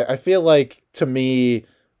yeah, I feel like to me,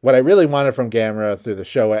 what I really wanted from Gamera through the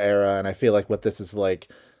Showa era, and I feel like what this is like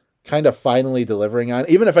kind of finally delivering on,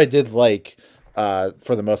 even if I did like,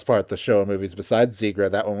 for the most part, the Showa movies besides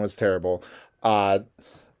Zigra, that one was terrible.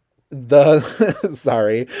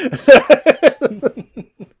 Sorry.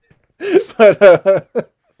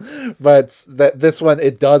 But this one,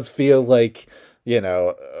 it does feel like,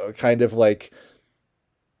 kind of like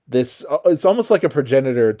this, it's almost like a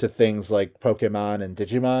progenitor to things like Pokemon and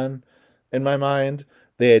Digimon in my mind.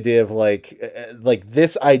 The idea of like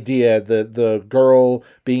this idea, the girl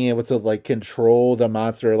being able to like control the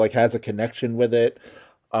monster, like has a connection with it,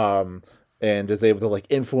 and is able to like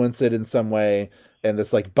influence it in some way, and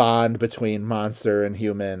this like bond between monster and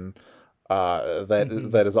human,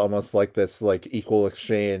 that is almost like this like equal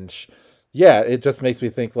exchange. Yeah, it just makes me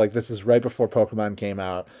think like this is right before Pokemon came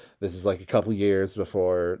out. This is like a couple years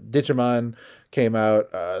before Digimon came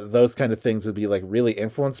out. Those kind of things would be like really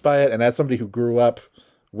influenced by it. And as somebody who grew up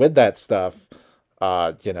with that stuff,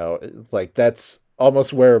 like that's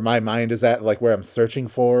almost where my mind is at, like where I'm searching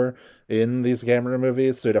for in these Gamera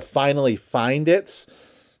movies. So to finally find it,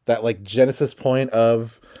 that like genesis point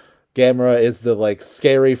of Gamera is the like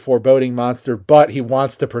scary, foreboding monster, but he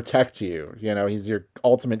wants to protect you. He's your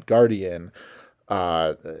ultimate guardian.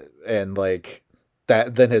 And like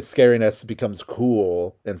that, then his scariness becomes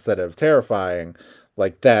cool instead of terrifying.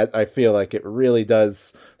 Like that, I feel like it really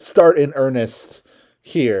does start in earnest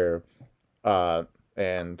here.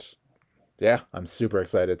 And yeah, I'm super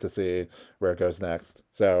excited to see where it goes next.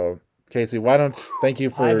 So Casey, thank you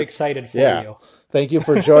for... I'm excited for you. Thank you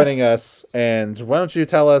for joining us. And why don't you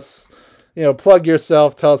tell us, plug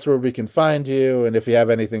yourself, tell us where we can find you, and if you have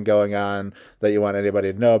anything going on that you want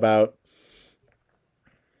anybody to know about.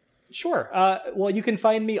 Sure. Well, you can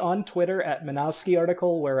find me on Twitter at Manowski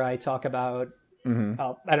Article, where I talk about, I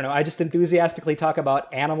don't know, I just enthusiastically talk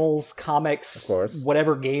about animals, comics, of course,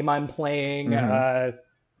 whatever game I'm playing,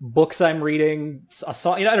 books I'm reading, a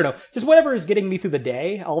song, I don't know, just whatever is getting me through the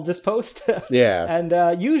day, I'll just post. Yeah.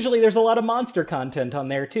 And usually there's a lot of monster content on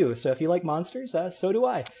there too, so if you like monsters, so do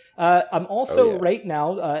I. I'm also right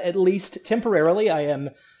now, at least temporarily, I am...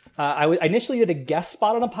 I initially did a guest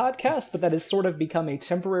spot on a podcast, but that has sort of become a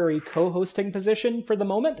temporary co-hosting position for the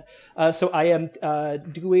moment. So I am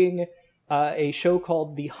doing a show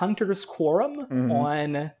called The Hunter's Quorum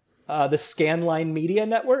on the Scanline Media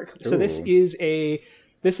Network. So this is a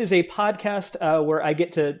podcast where I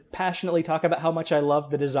get to passionately talk about how much I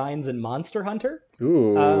love the designs in Monster Hunter.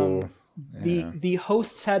 Ooh. The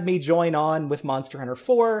hosts had me join on with Monster Hunter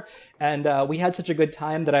 4, and we had such a good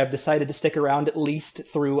time that I've decided to stick around at least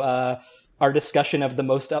through our discussion of the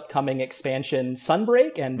most upcoming expansion,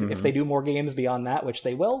 Sunbreak, and if they do more games beyond that, which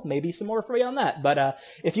they will, maybe some more beyond that. But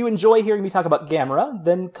if you enjoy hearing me talk about Gamera,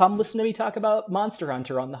 then come listen to me talk about Monster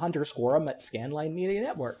Hunter on the Hunter's Quorum at Scanline Media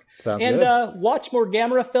Network. Sounds and good. Watch more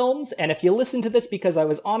Gamera films, and if you listen to this because I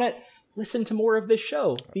was on it, listen to more of this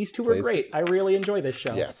show. These two are great. I really enjoy this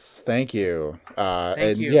show. Yes, thank you.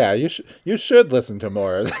 Thank you. Yeah, you should listen to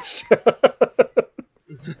more of this show.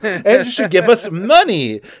 And you should give us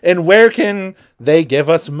money. And where can they give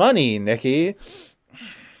us money, Nikki?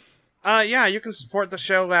 Yeah, you can support the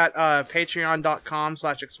show at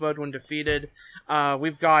patreon.com/explodewhendefeated.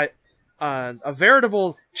 We've got a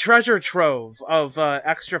veritable treasure trove of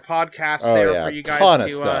extra podcasts for you guys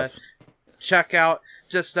to check out.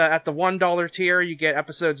 Just at the $1 tier, you get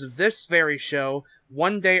episodes of this very show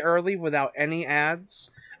 1 day early without any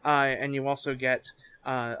ads, and you also get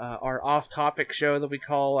our off-topic show that we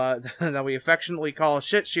call that we affectionately call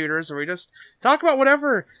Shit Shooters, where we just talk about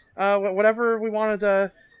whatever we wanted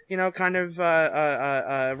to, kind of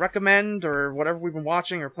recommend, or whatever we've been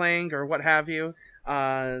watching or playing or what have you.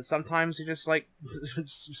 Sometimes you just like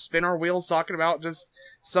spin our wheels talking about just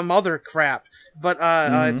some other crap, but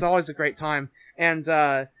it's always a great time. And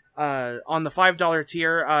on the $5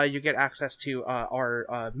 tier, you get access to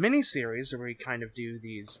our mini-series, where we kind of do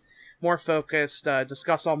these more focused,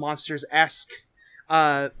 Discuss All Monsters-esque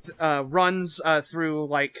runs through,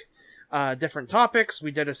 like, different topics. We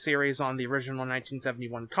did a series on the original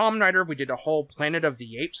 1971 Kamen Rider. We did a whole Planet of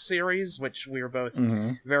the Apes series, which we were both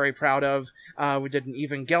very proud of. We did an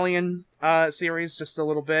Evangelion series just a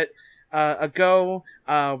little bit ago.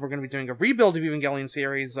 We're going to be doing a rebuild of Evangelion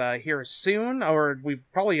series here soon, or we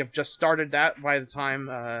probably have just started that by the time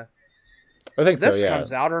I think this so, yeah.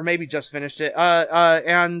 comes out, or maybe just finished it.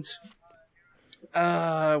 And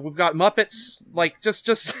we've got Muppets, like just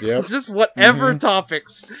just whatever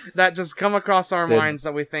topics that just come across our minds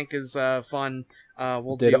that we think is fun.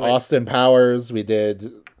 We'll did do Austin Powers. We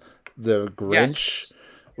did the Grinch. Yes.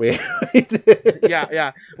 We did.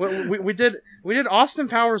 Yeah. We did Austin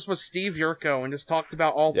Powers with Steve Urkel and just talked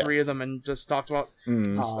about all three of them and just talked about. I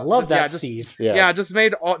love that, Steve. Yeah, just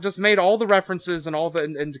made all the references and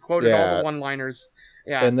and quoted all the one-liners.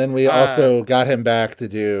 Yeah, and then we also got him back to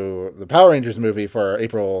do the Power Rangers movie for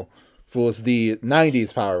April Fool's, the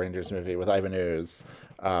 '90s Power Rangers movie with Ivan Ooze,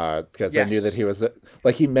 because I knew that he was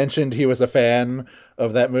he mentioned he was a fan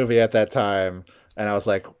of that movie at that time, and I was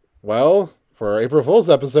like, well, for our April Fool's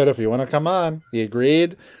episode, if you want to come on. He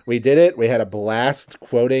agreed. We did it. We had a blast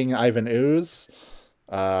quoting Ivan Ooze.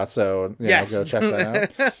 So go check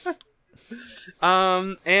that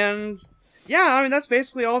out. And yeah, I mean, that's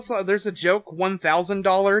basically also, there's a joke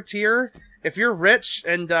 $1,000 tier. If you're rich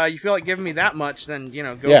and you feel like giving me that much, then,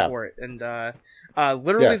 go for it. And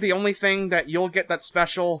literally the only thing that you'll get that's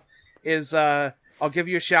special is I'll give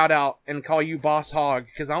you a shout out and call you Boss Hog,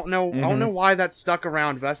 because I don't know why that's stuck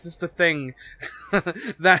around, but that's just a thing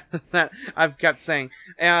that I've kept saying.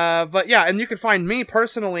 But yeah, and you can find me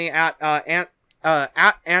personally at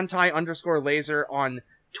anti_laser on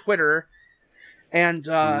Twitter, and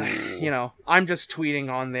I'm just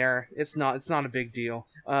tweeting on there. It's not a big deal.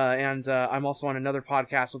 And I'm also on another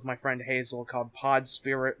podcast with my friend Hazel called Pod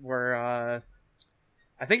Spirit, where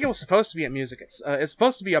I think it was supposed to be it's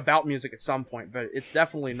supposed to be about music at some point, but it's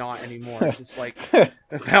definitely not anymore. It's just like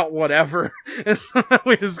about whatever.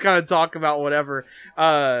 We just kind of talk about whatever.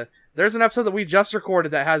 There's an episode that we just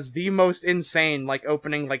recorded that has the most insane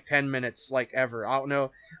opening 10 minutes ever. I don't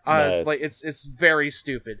know. Nice. It's very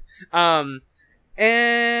stupid. And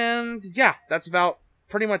yeah, that's about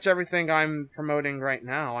pretty much everything I'm promoting right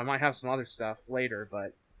now. I might have some other stuff later,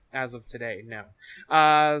 but as of today, no.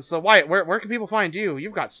 So Wyatt, where can people find you?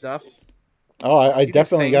 You've got stuff. Oh, I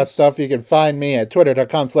definitely got stuff. You can find me at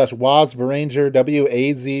twitter.com/WazPRanger,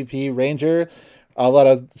 WAZP Ranger. A lot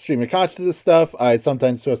of streaming consciousness stuff. I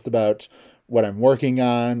sometimes post about what I'm working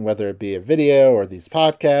on, whether it be a video or these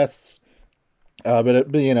podcasts. But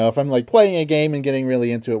if I'm playing a game and getting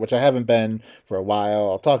really into it, which I haven't been for a while,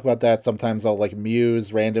 I'll talk about that. Sometimes I'll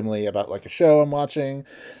muse randomly about a show I'm watching,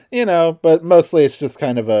 but mostly it's just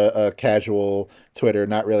kind of a casual Twitter,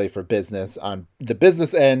 not really for business. On the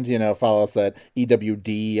business end, follow us at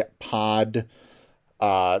EWD Pod.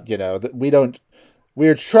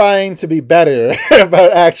 We're trying to be better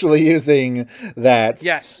about actually using that.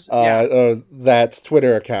 That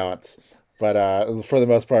Twitter account. But for the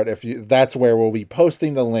most part, that's where we'll be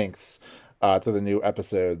posting the links to the new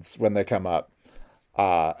episodes when they come up.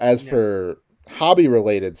 As for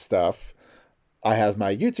hobby-related stuff, I have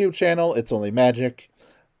my YouTube channel, It's Only Magic.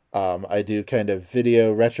 I do kind of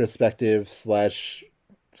video retrospective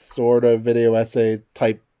 / sort of video essay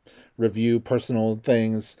type review personal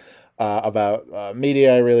things about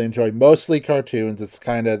media I really enjoy. Mostly cartoons. It's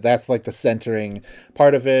that's the centering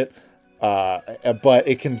part of it. But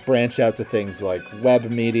it can branch out to things like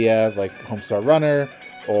web media, like Homestar Runner,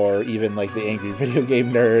 or even the Angry Video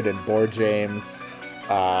Game Nerd and Board James.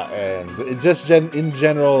 And it just in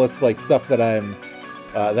general, it's stuff that I'm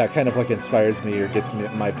that kind of inspires me or gets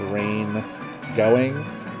my brain going.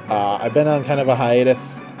 I've been on kind of a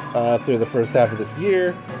hiatus through the first half of this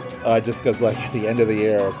year, just because at the end of the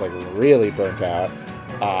year I was really burnt out.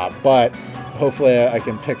 But hopefully I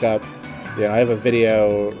can pick up. I have a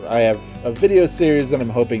video series that I'm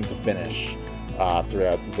hoping to finish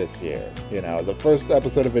throughout this year. The first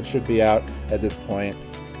episode of it should be out at this point.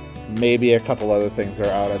 Maybe a couple other things are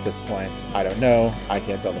out at this point. I don't know. I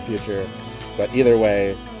can't tell the future. But either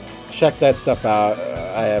way, check that stuff out.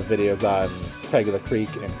 I have videos on Craig of the Creek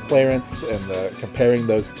and Clarence and comparing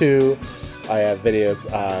those two. I have videos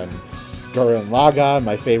on Gurren Lagann,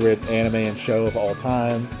 my favorite anime and show of all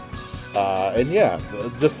time. And yeah,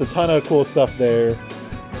 just a ton of cool stuff there.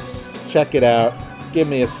 Check it out. Give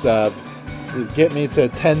me a sub. Get me to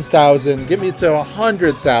 10,000. Get me to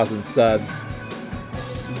 100,000 subs.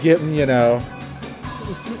 Get me,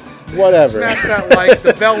 whatever. Smash that like.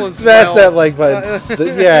 The bell is Smash that like button.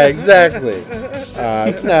 Yeah, exactly.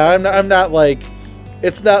 No, I'm not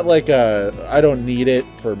it's not I don't need it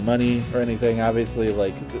for money or anything. Obviously,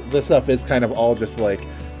 this stuff is kind of all just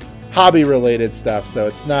hobby related stuff, so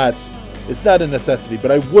it's not a necessity, but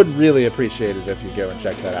I would really appreciate it if you go and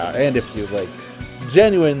check that out. And if you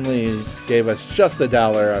genuinely gave us just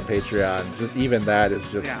 $1 on Patreon, just even that is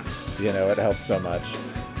just it helps so much.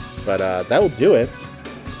 But that will do it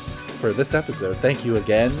for this episode. Thank you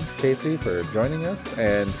again, Casey, for joining us,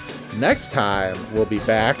 and next time we'll be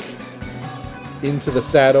back into the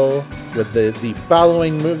saddle with the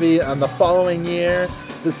following movie on the following year,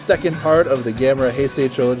 the second part of the Gamera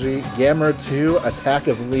Heisei trilogy, Gamera 2 Attack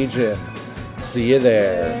of Legion. See you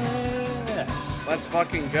there. Yeah. Let's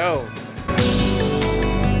fucking go.